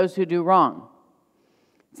envious of those who do wrong."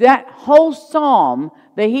 That whole psalm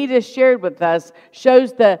that he just shared with us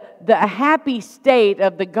shows the happy state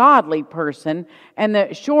of the godly person and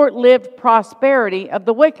the short-lived prosperity of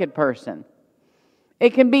the wicked person.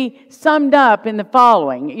 It can be summed up in the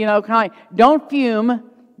following, kind of like, don't fume,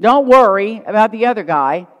 don't worry about the other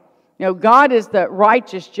guy. God is the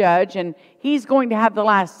righteous judge, and He's going to have the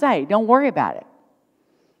last say. Don't worry about it.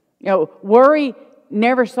 Worry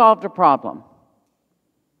never solved a problem.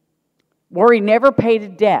 Worry never paid a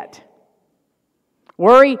debt.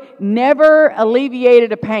 Worry never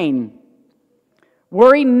alleviated a pain.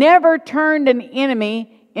 Worry never turned an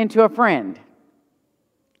enemy into a friend.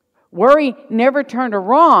 Worry never turned a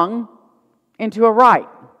wrong into a right.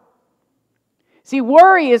 See,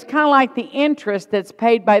 worry is kind of like the interest that's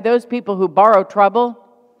paid by those people who borrow trouble.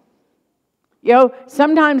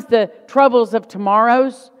 Sometimes the troubles of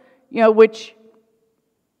tomorrow's, which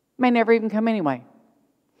may never even come anyway.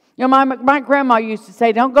 My grandma used to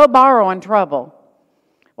say, don't go borrowing trouble.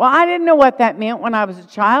 Well, I didn't know what that meant when I was a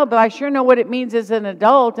child, but I sure know what it means as an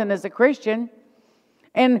adult and as a Christian.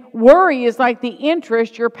 And worry is like the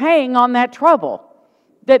interest you're paying on that trouble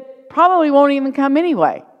that probably won't even come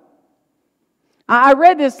anyway. I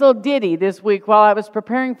read this little ditty this week while I was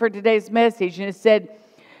preparing for today's message, and it said,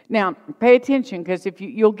 now pay attention, because if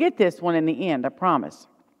you'll get this one in the end, I promise.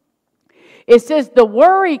 It says, "The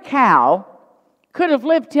worry cow could have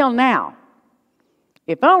lived till now,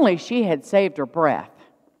 if only she had saved her breath.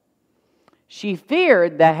 She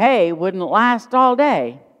feared the hay wouldn't last all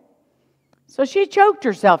day, so she choked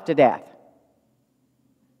herself to death."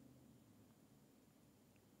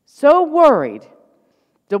 So worried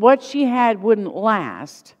that what she had wouldn't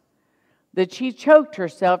last, that she choked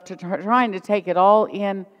herself to trying to take it all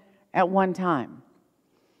in at one time.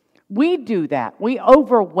 We do that. We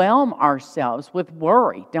overwhelm ourselves with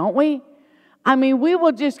worry, don't we? We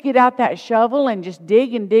will just get out that shovel and just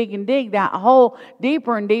dig and dig and dig that hole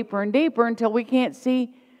deeper and deeper and deeper until we can't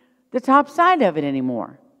see the top side of it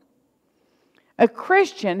anymore. A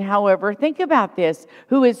Christian, however, think about this,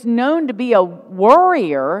 who is known to be a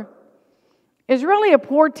worrier, is really a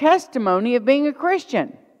poor testimony of being a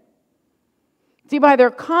Christian. See, by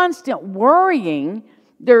their constant worrying,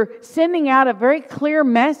 they're sending out a very clear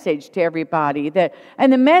message to everybody.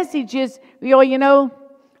 And the message is,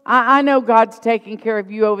 I know God's taking care of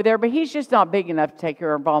you over there, but He's just not big enough to take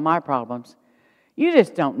care of all my problems. You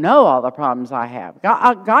just don't know all the problems I have.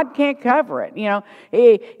 God can't cover it.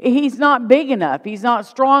 He's not big enough. He's not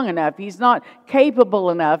strong enough. He's not capable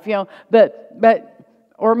enough.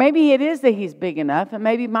 Or maybe it is that He's big enough, and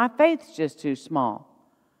maybe my faith's just too small.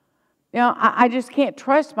 I just can't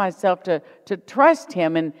trust myself to trust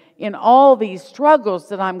Him in all these struggles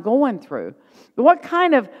that I'm going through. But what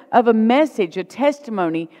kind of a message, a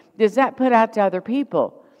testimony, does that put out to other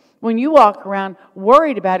people? When you walk around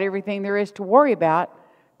worried about everything there is to worry about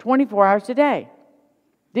 24 hours a day,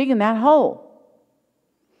 digging that hole.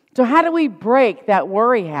 So how do we break that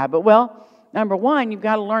worry habit? Well, number one, you've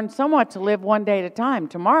got to learn somewhat to live one day at a time.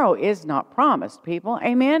 Tomorrow is not promised, people.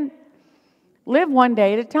 Amen? Live one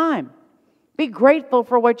day at a time. Be grateful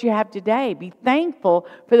for what you have today. Be thankful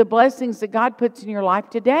for the blessings that God puts in your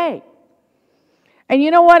life today. And you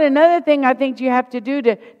know what? Another thing I think you have to do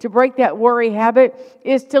to break that worry habit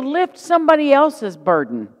is to lift somebody else's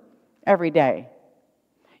burden every day.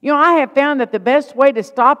 I have found that the best way to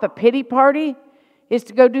stop a pity party is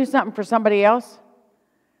to go do something for somebody else.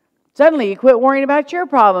 Suddenly you quit worrying about your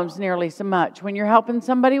problems nearly so much when you're helping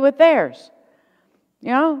somebody with theirs.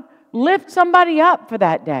 Lift somebody up for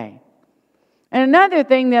that day. And another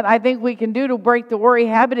thing that I think we can do to break the worry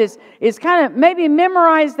habit is kind of maybe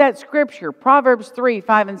memorize that scripture, Proverbs 3,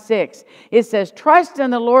 5, and 6. It says, "Trust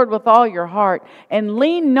in the Lord with all your heart, and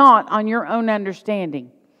lean not on your own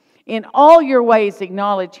understanding. In all your ways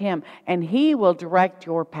acknowledge Him, and He will direct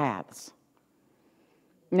your paths."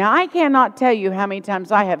 Now, I cannot tell you how many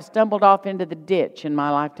times I have stumbled off into the ditch in my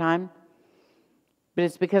lifetime, but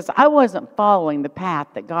it's because I wasn't following the path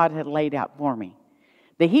that God had laid out for me.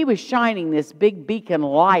 That He was shining this big beacon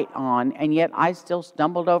light on, and yet I still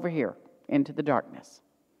stumbled over here into the darkness.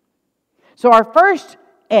 So our first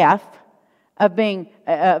F of being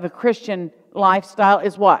of a Christian lifestyle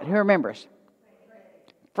is what? Who remembers?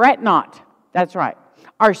 Fret not. That's right.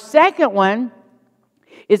 Our second one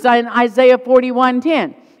is in Isaiah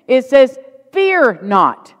 41:10. It says, fear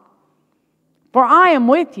not, for I am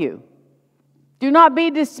with you. Do not be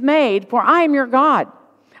dismayed, for I am your God.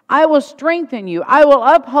 I will strengthen you. I will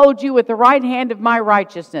uphold you with the right hand of my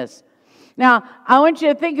righteousness. Now, I want you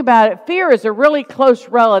to think about it. Fear is a really close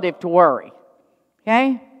relative to worry.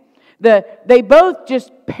 Okay? They both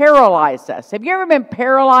just paralyze us. Have you ever been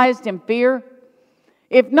paralyzed in fear?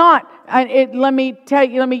 If not, let me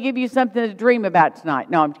give you something to dream about tonight.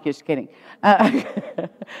 No, I'm just kidding.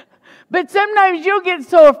 But sometimes you'll get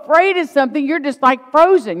so afraid of something, you're just like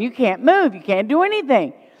frozen. You can't move. You can't do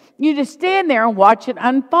anything. You just stand there and watch it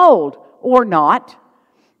unfold, or not.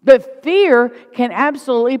 But fear can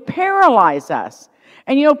absolutely paralyze us.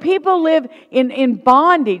 And you know, people live in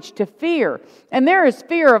bondage to fear. And there is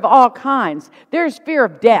fear of all kinds. There's fear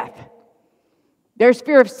of death. There's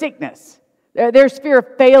fear of sickness. There's fear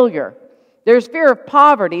of failure. There's fear of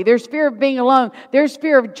poverty. There's fear of being alone. There's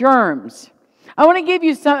fear of germs. I want to give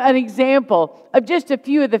you an example of just a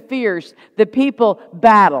few of the fears that people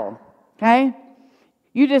battle. Okay?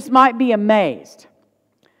 You just might be amazed.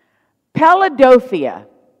 Palladophia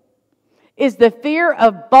is the fear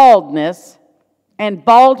of baldness and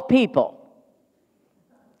bald people.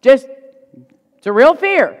 It's a real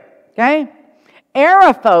fear. Okay?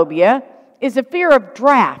 Aerophobia is a fear of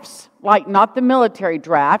drafts, like not the military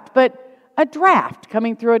draft, but a draft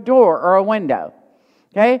coming through a door or a window.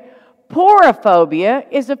 Okay? Porophobia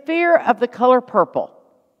is a fear of the color purple.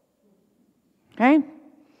 Okay?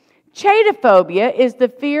 Chaetophobia is the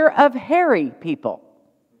fear of hairy people.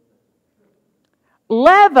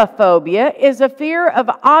 Levophobia is a fear of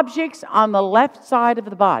objects on the left side of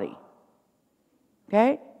the body.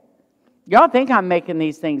 Okay? Y'all think I'm making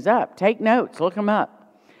these things up. Take notes. Look them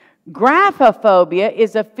up. Graphophobia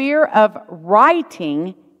is a fear of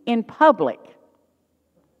writing in public.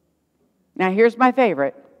 Now, here's my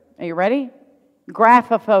favorite. Are you ready?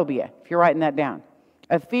 Graphophobia, if you're writing that down.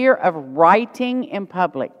 A fear of writing in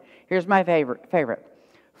public. Here's my favorite.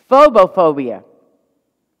 Phobophobia.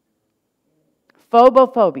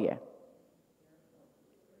 Phobophobia.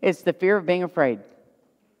 It's the fear of being afraid.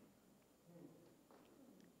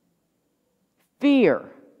 Fear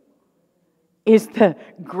is the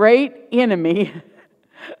great enemy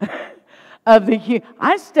of the human.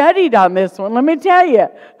 I studied on this one, let me tell you.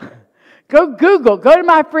 Go to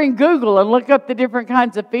my friend Google and look up the different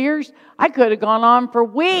kinds of fears. I could have gone on for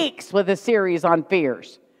weeks with a series on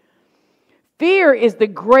fears. Fear is the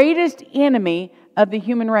greatest enemy of the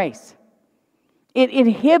human race. It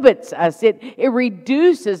inhibits us. It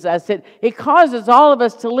reduces us. It causes all of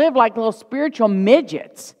us to live like little spiritual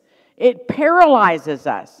midgets. It paralyzes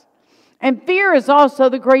us. And fear is also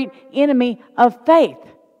the great enemy of faith.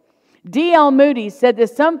 D.L. Moody said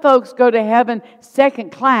that some folks go to heaven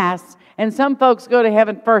second class and some folks go to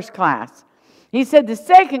heaven first class. He said the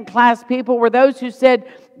second class people were those who said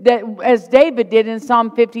that, as David did in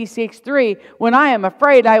Psalm 56:3, when I am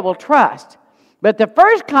afraid, I will trust. But the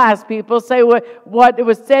first class people say what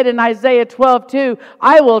was said in Isaiah 12:2,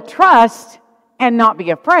 I will trust and not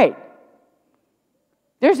be afraid.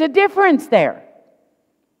 There's a difference there.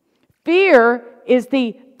 Fear is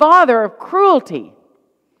the father of cruelty.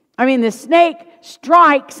 I mean, the snake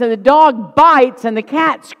strikes and the dog bites and the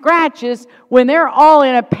cat scratches when they're all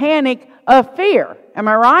in a panic of fear. Am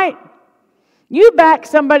I right? You back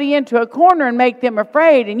somebody into a corner and make them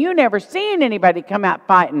afraid, and you never seen anybody come out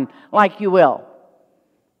fighting like you will.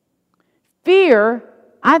 Fear,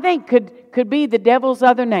 I think, could be the devil's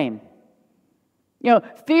other name. You know,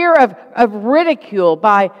 fear of ridicule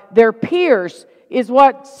by their peers is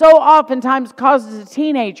what so oftentimes causes a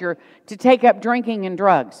teenager to take up drinking and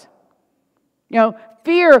drugs. You know,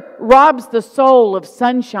 fear robs the soul of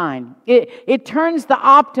sunshine. It turns the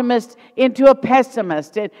optimist into a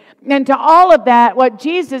pessimist. And to all of that, what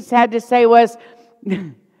Jesus had to say was,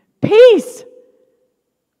 peace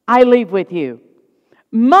I leave with you.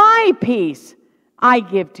 My peace I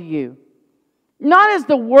give to you. Not as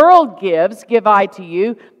the world gives, give I to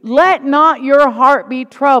you. Let not your heart be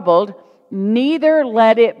troubled, neither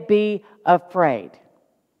let it be afraid.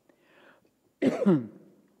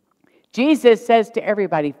 Jesus says to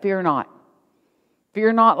everybody, fear not.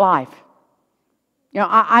 Fear not life. You know,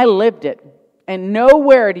 I lived it. And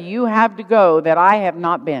nowhere do you have to go that I have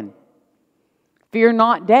not been. Fear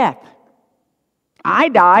not death. I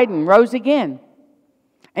died and rose again.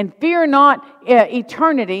 And fear not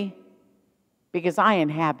eternity, because I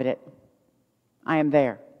inhabit it. I am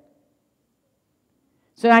there.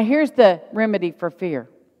 So now here's the remedy for fear.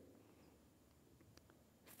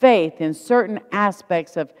 Faith in certain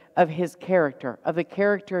aspects of His character, of the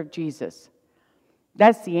character of Jesus.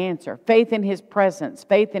 That's the answer. Faith in His presence,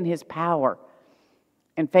 faith in His power.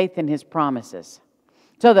 and faith in His promises.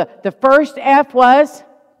 So the first F was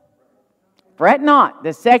fret not.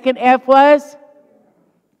 The second F was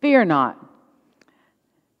fear not.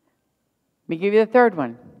 Let me give you the third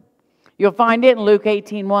one. You'll find it in Luke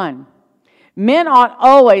 18:1. Men ought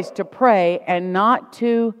always to pray and not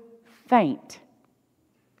to faint.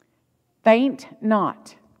 Faint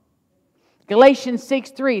not. Galatians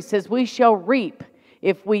 6:3 says, we shall reap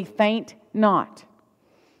if we faint not.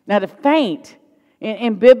 Now to faint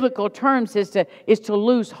in biblical terms is to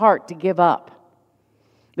lose heart, to give up.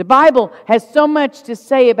 The Bible has so much to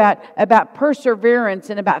say about perseverance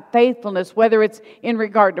and about faithfulness, whether it's in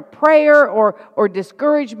regard to prayer or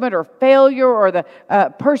discouragement or failure or the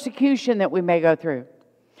persecution that we may go through.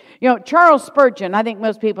 You know, Charles Spurgeon, I think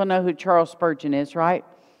most people know who Charles Spurgeon is, right?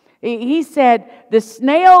 He said, the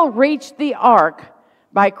snail reached the ark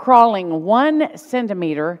by crawling 1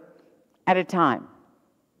 centimeter at a time,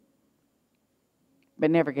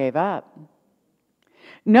 but never gave up.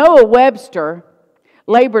 Noah Webster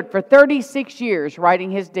labored for 36 years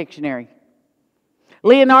writing his dictionary.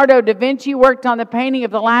 Leonardo da Vinci worked on the painting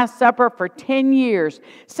of the Last Supper for 10 years.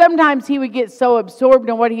 Sometimes he would get so absorbed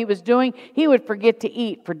in what he was doing, he would forget to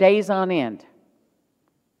eat for days on end.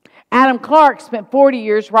 Adam Clarke spent 40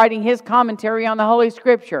 years writing his commentary on the Holy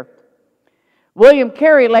Scripture. William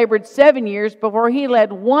Carey labored 7 years before he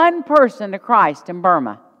led one person to Christ in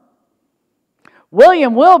Burma.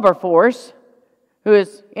 William Wilberforce, who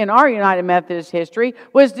is in our United Methodist history,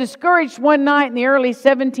 was discouraged one night in the early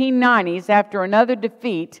 1790s after another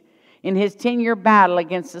defeat in his 10-year battle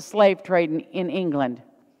against the slave trade in England.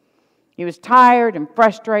 He was tired and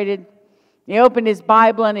frustrated. He opened his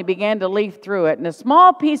Bible and he began to leaf through it, and a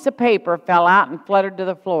small piece of paper fell out and fluttered to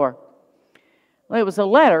the floor. Well, it was a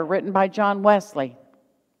letter written by John Wesley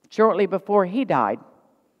shortly before he died.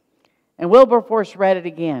 And Wilberforce read it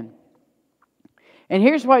again. And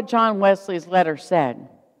here's what John Wesley's letter said.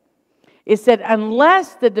 It said,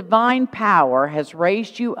 unless the divine power has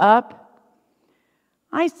raised you up,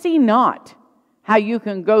 I see not how you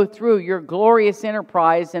can go through your glorious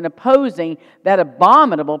enterprise in opposing that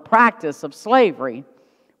abominable practice of slavery,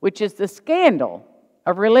 which is the scandal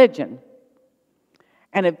of religion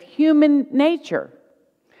and of human nature.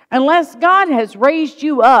 Unless God has raised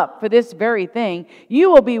you up for this very thing,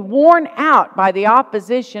 you will be worn out by the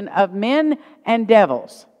opposition of men and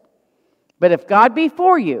devils. But if God be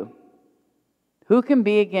for you, who can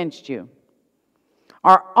be against you?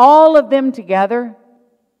 Are all of them together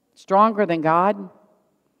stronger than God?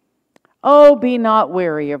 Oh, be not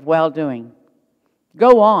weary of well-doing.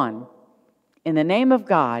 Go on in the name of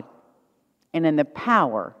God and in the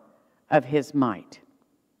power of His might.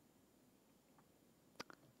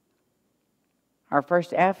 Our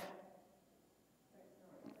first F,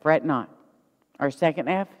 fret not. Our second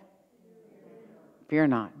F, fear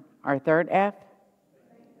not. Our third F,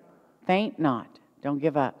 faint not. Don't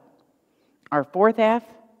give up. Our fourth F,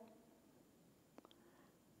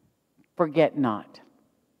 forget not.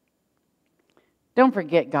 Don't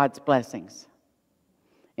forget God's blessings.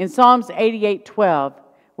 In Psalms 88:12,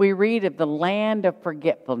 we read of the land of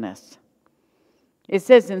forgetfulness. It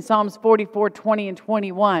says in Psalms 44:20 and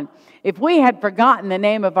 21, if we had forgotten the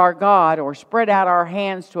name of our God or spread out our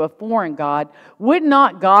hands to a foreign God, would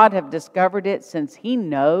not God have discovered it, since He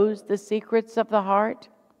knows the secrets of the heart?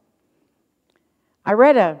 I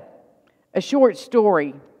read a short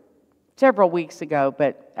story several weeks ago,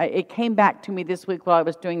 but it came back to me this week while I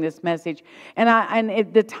was doing this message.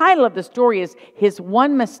 The title of the story is His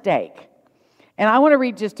One Mistake. And I want to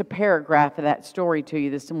read just a paragraph of that story to you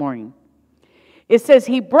this morning. It says,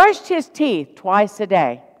 he brushed his teeth twice a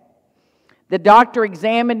day. The doctor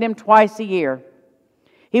examined him twice a year.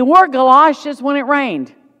 He wore galoshes when it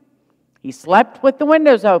rained. He slept with the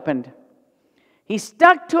windows opened. He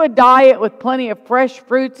stuck to a diet with plenty of fresh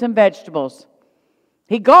fruits and vegetables.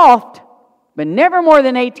 He golfed, but never more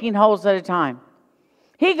than 18 holes at a time.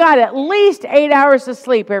 He got at least 8 hours of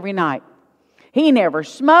sleep every night. He never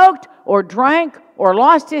smoked or drank or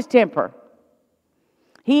lost his temper.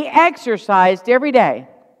 He exercised every day.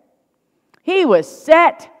 He was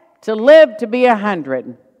set to live to be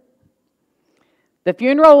 100. The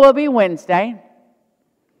funeral will be Wednesday.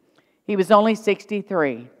 He was only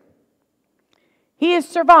 63. He is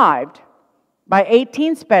survived by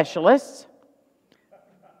 18 specialists,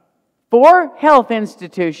 4 health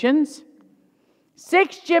institutions,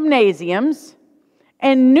 6 gymnasiums,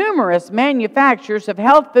 and numerous manufacturers of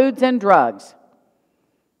health foods and drugs.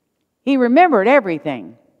 He remembered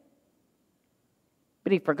everything,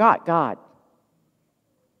 but he forgot God.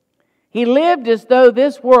 He lived as though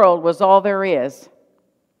this world was all there is.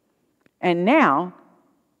 And now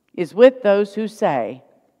is with those who say,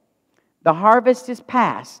 the harvest is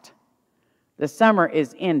past, the summer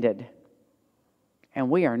is ended, and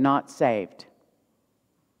we are not saved.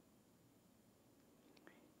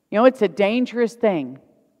 You know, it's a dangerous thing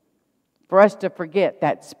for us to forget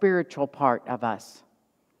that spiritual part of us,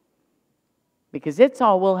 because it's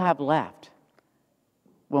all we'll have left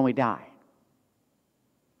when we die.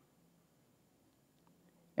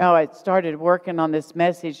 Oh, I started working on this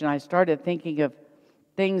message and I started thinking of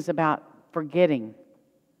things about forgetting.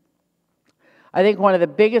 I think one of the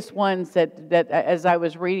biggest ones that as I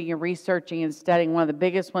was reading and researching and studying, one of the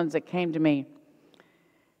biggest ones that came to me,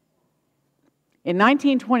 in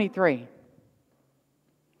 1923,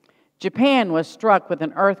 Japan was struck with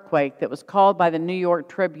an earthquake that was called by the New York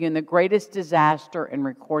Tribune the greatest disaster in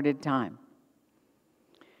recorded time.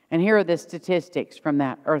 And here are the statistics from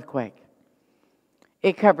that earthquake.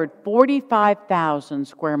 It covered 45,000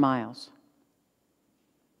 square miles.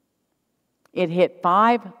 It hit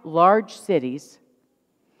 5 large cities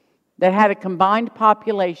that had a combined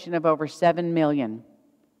population of over 7 million.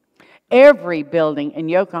 Every building in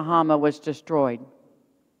Yokohama was destroyed.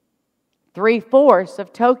 3/4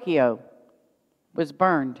 of Tokyo was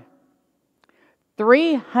burned.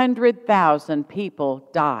 300,000 people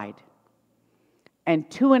died. And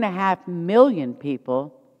 2.5 million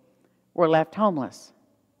people were left homeless.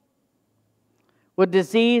 Well,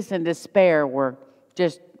 disease and despair were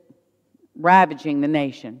just ravaging the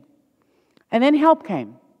nation. And then help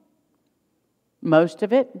came. Most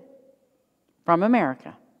of it from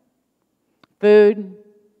America. Food,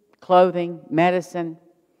 clothing, medicine,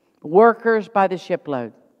 workers by the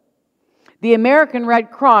shipload. The American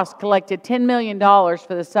Red Cross collected $10 million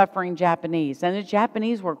for the suffering Japanese, and the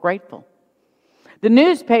Japanese were grateful. The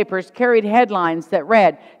newspapers carried headlines that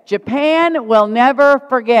read, "Japan will never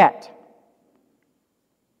forget."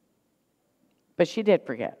 But she did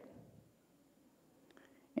forget.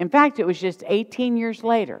 In fact, it was just 18 years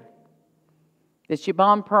later that she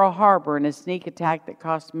bombed Pearl Harbor in a sneak attack that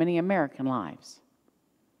cost many American lives.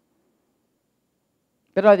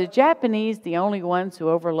 But are the Japanese the only ones who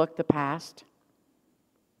overlook the past?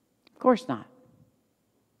 Of course not.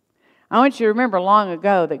 I want you to remember long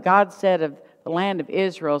ago that God said of the land of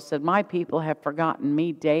Israel, said, "My people have forgotten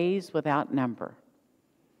me days without number."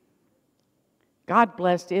 God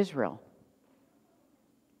blessed Israel,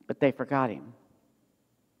 but they forgot him.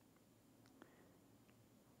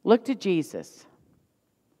 Look to Jesus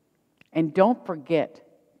and don't forget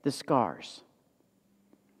the scars.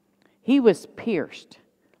 He was pierced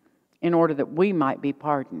in order that we might be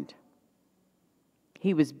pardoned.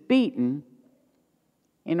 He was beaten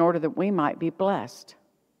in order that we might be blessed.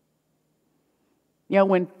 You know,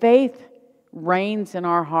 when faith reigns in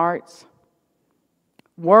our hearts,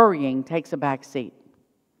 worrying takes a back seat.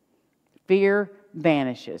 Fear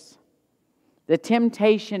vanishes. The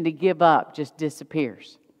temptation to give up just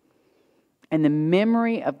disappears. And the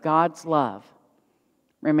memory of God's love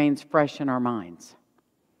remains fresh in our minds.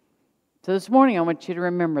 So this morning I want you to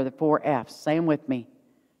remember the 4 F's. Say them with me.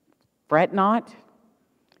 Fret not,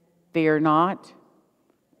 fear not,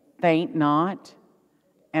 faint not,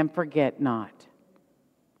 and forget not.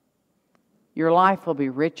 Your life will be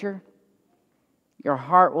richer, your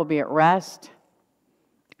heart will be at rest,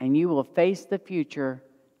 and you will face the future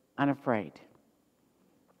unafraid.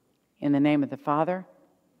 In the name of the Father,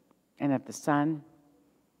 and of the Son,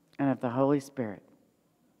 and of the Holy Spirit.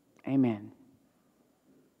 Amen.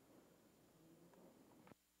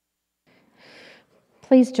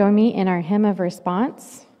 Please join me in our hymn of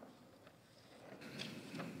response.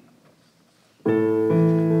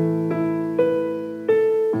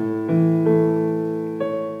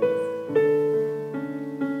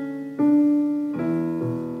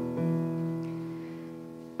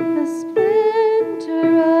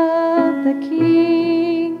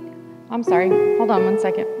 I'm sorry. Hold on one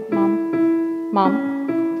second, Mom.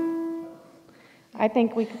 I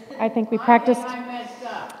think we practiced.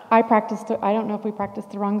 I practiced. I don't know if we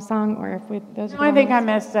practiced the wrong song or if we. Those. No, I think I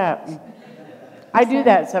messed up. I do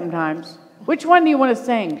that sometimes. Which one do you want to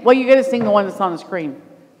sing? Well, you got to sing the one that's on the screen.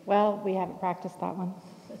 Well, we haven't practiced that one.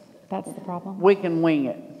 That's the problem. We can wing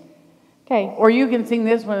it. Okay. Or you can sing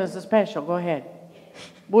this one as a special. Go ahead.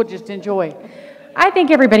 We'll just enjoy. I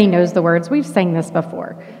think everybody knows the words. We've sang this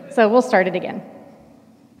before. So we'll start it again.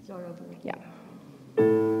 Yeah.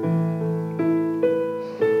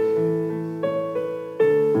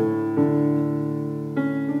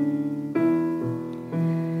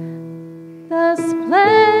 The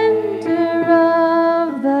splendor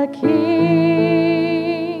of the King,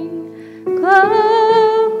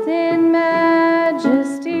 clothed in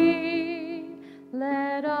majesty,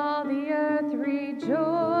 let all all the earth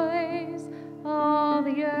rejoice, all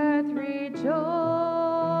the earth rejoice.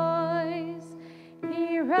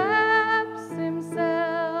 He wraps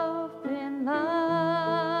himself in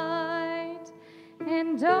light,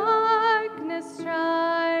 and darkness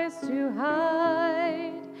tries to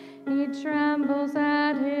hide. He trembles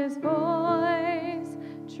at his voice,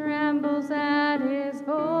 trembles at his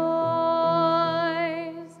voice.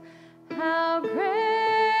 How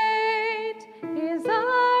great is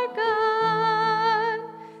our God!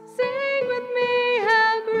 Sing with me,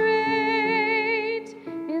 how great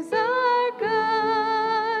is our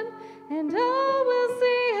God! And oh, we'll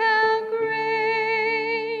see how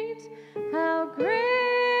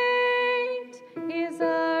great is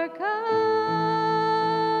our God.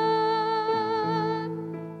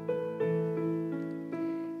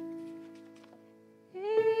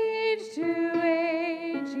 Age to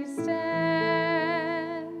age he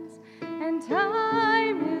stands, and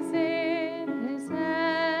time is in his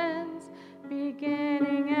hands,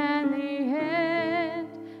 beginning and the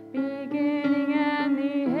end, beginning and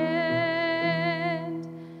the end.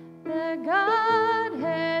 The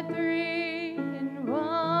Godhead three in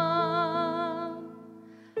one,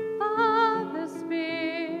 Father,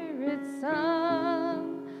 Spirit,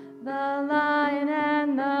 Son, the Lion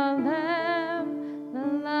and the Lamb, the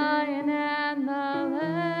Lion and the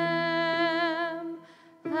Lamb.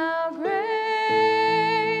 How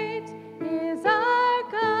great is our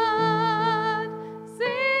God!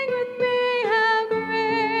 Sing with me, how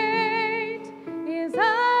great is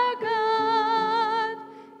our God!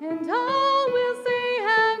 And all will see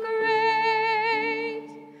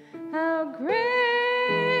how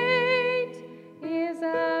great is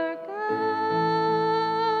our God.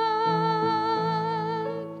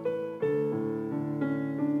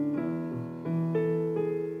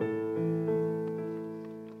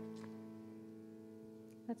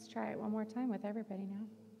 Let's try it one more time with everybody now.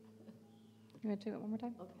 You want to do it one more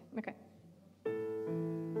time? Okay.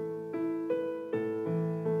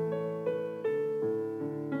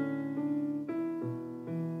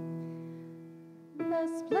 The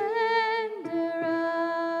splendor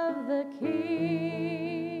of the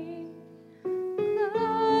King,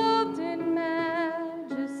 clothed in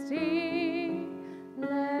majesty,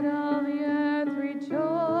 let all the earth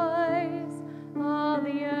rejoice, all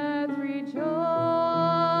the earth rejoice.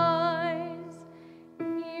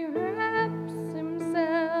 He wraps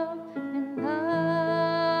himself in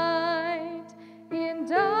light, in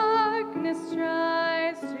darkness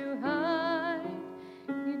tries to hide.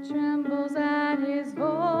 He trembles at his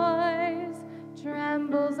voice,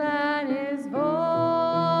 trembles at his voice.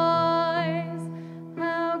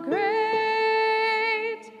 How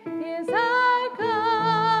great is our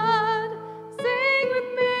God! Sing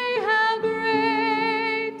with me, how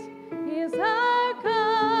great is our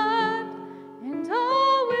God! And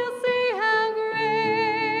all will see how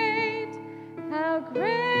great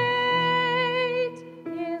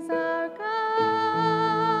is our God.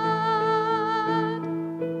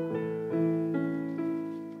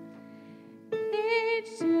 Age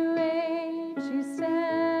to age he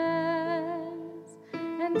stands,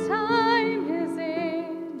 and time is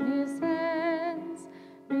in his hands,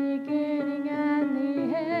 beginning and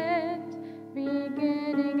the end,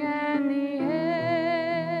 beginning and the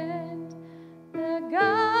end. The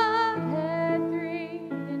Godhead three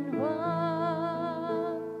in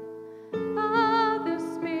one, Father,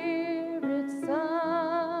 Spirit,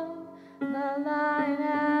 Son, the Lion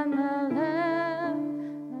and the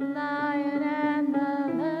Lamb, the Lion and the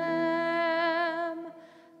Lamb.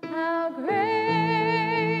 How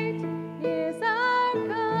great is our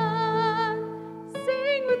God!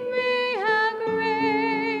 Sing with me, how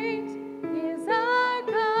great is our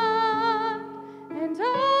God! And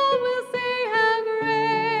all will see how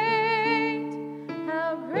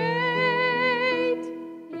great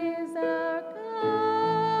is our God.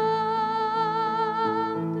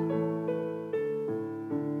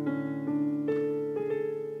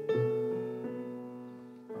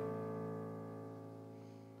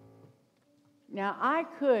 Now, I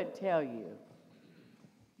could tell you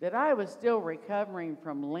that I was still recovering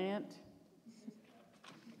from Lent,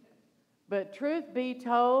 but truth be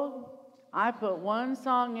told, I put one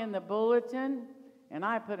song in the bulletin and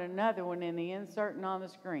I put another one in the insert and on the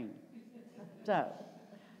screen. So,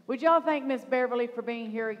 would y'all thank Miss Beverly for being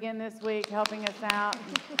here again this week, helping us out?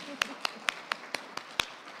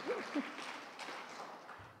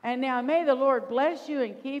 And now, may the Lord bless you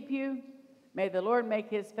and keep you. May the Lord make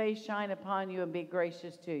his face shine upon you and be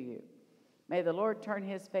gracious to you. May the Lord turn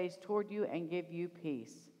his face toward you and give you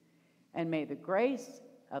peace. And may the grace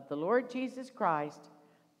of the Lord Jesus Christ,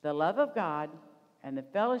 the love of God, and the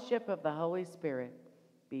fellowship of the Holy Spirit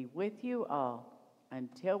be with you all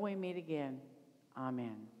until we meet again.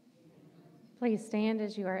 Amen. Please stand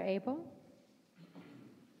as you are able.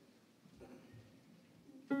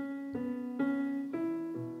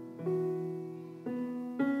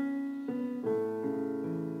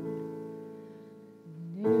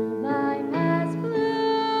 New life has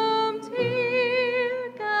bloomed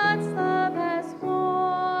here, God's love has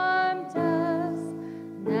warmed us.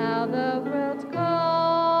 Now the world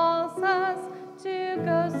calls us to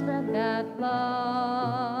go spread that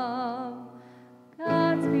love.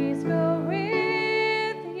 God's peace go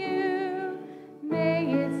with you, may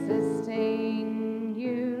it sustain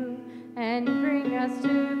you and bring us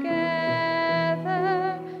together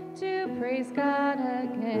to praise God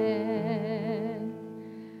again.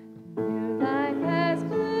 New life has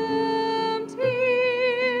bloomed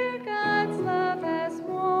here, God's love has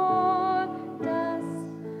warmed us.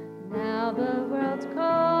 Now the world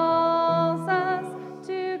calls us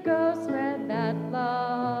to go spread that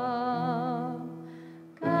love.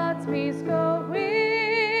 God's peace go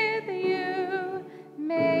with you,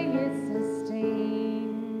 may it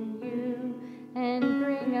sustain you and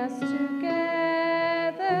bring us together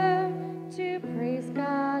to praise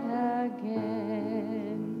God again.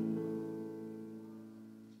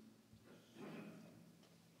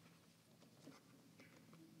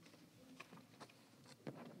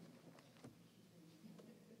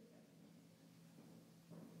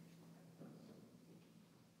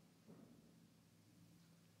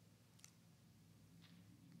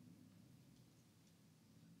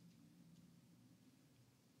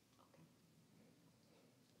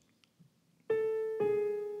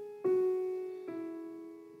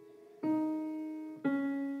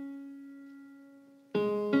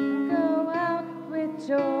 Go out with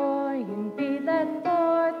joy and be led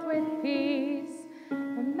forth with peace.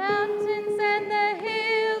 The mountains and the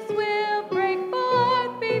hills will break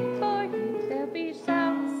forth before you. There'll be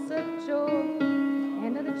shouts of joy,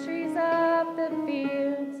 and all the trees of the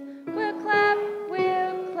fields will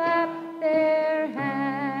clap their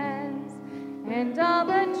hands. And all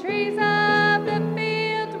the trees of the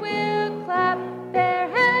field will clap their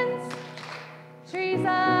hands. Trees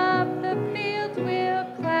of the field will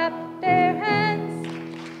clap their hands.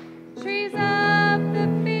 Trees of the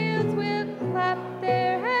field will clap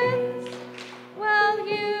their hands while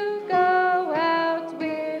you go out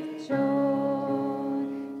with joy.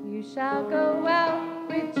 You shall go out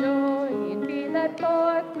with joy and be led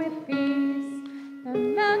forth with peace. The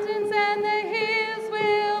mountains and the hills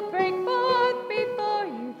will break forth before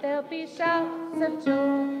you. There'll be shouts of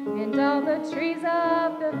joy, and all the trees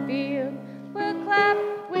of the field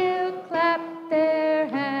will clap their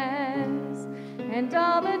hands. And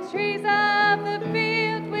all the trees of the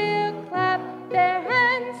field will clap their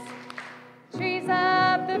hands. Trees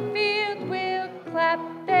of the field will clap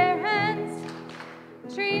their hands.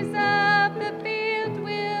 Trees of the field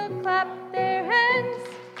will clap their hands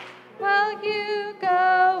while you go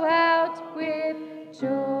out with joy.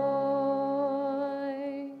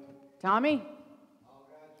 Tommy?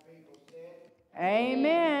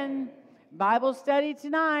 Amen. Bible study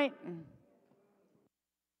tonight.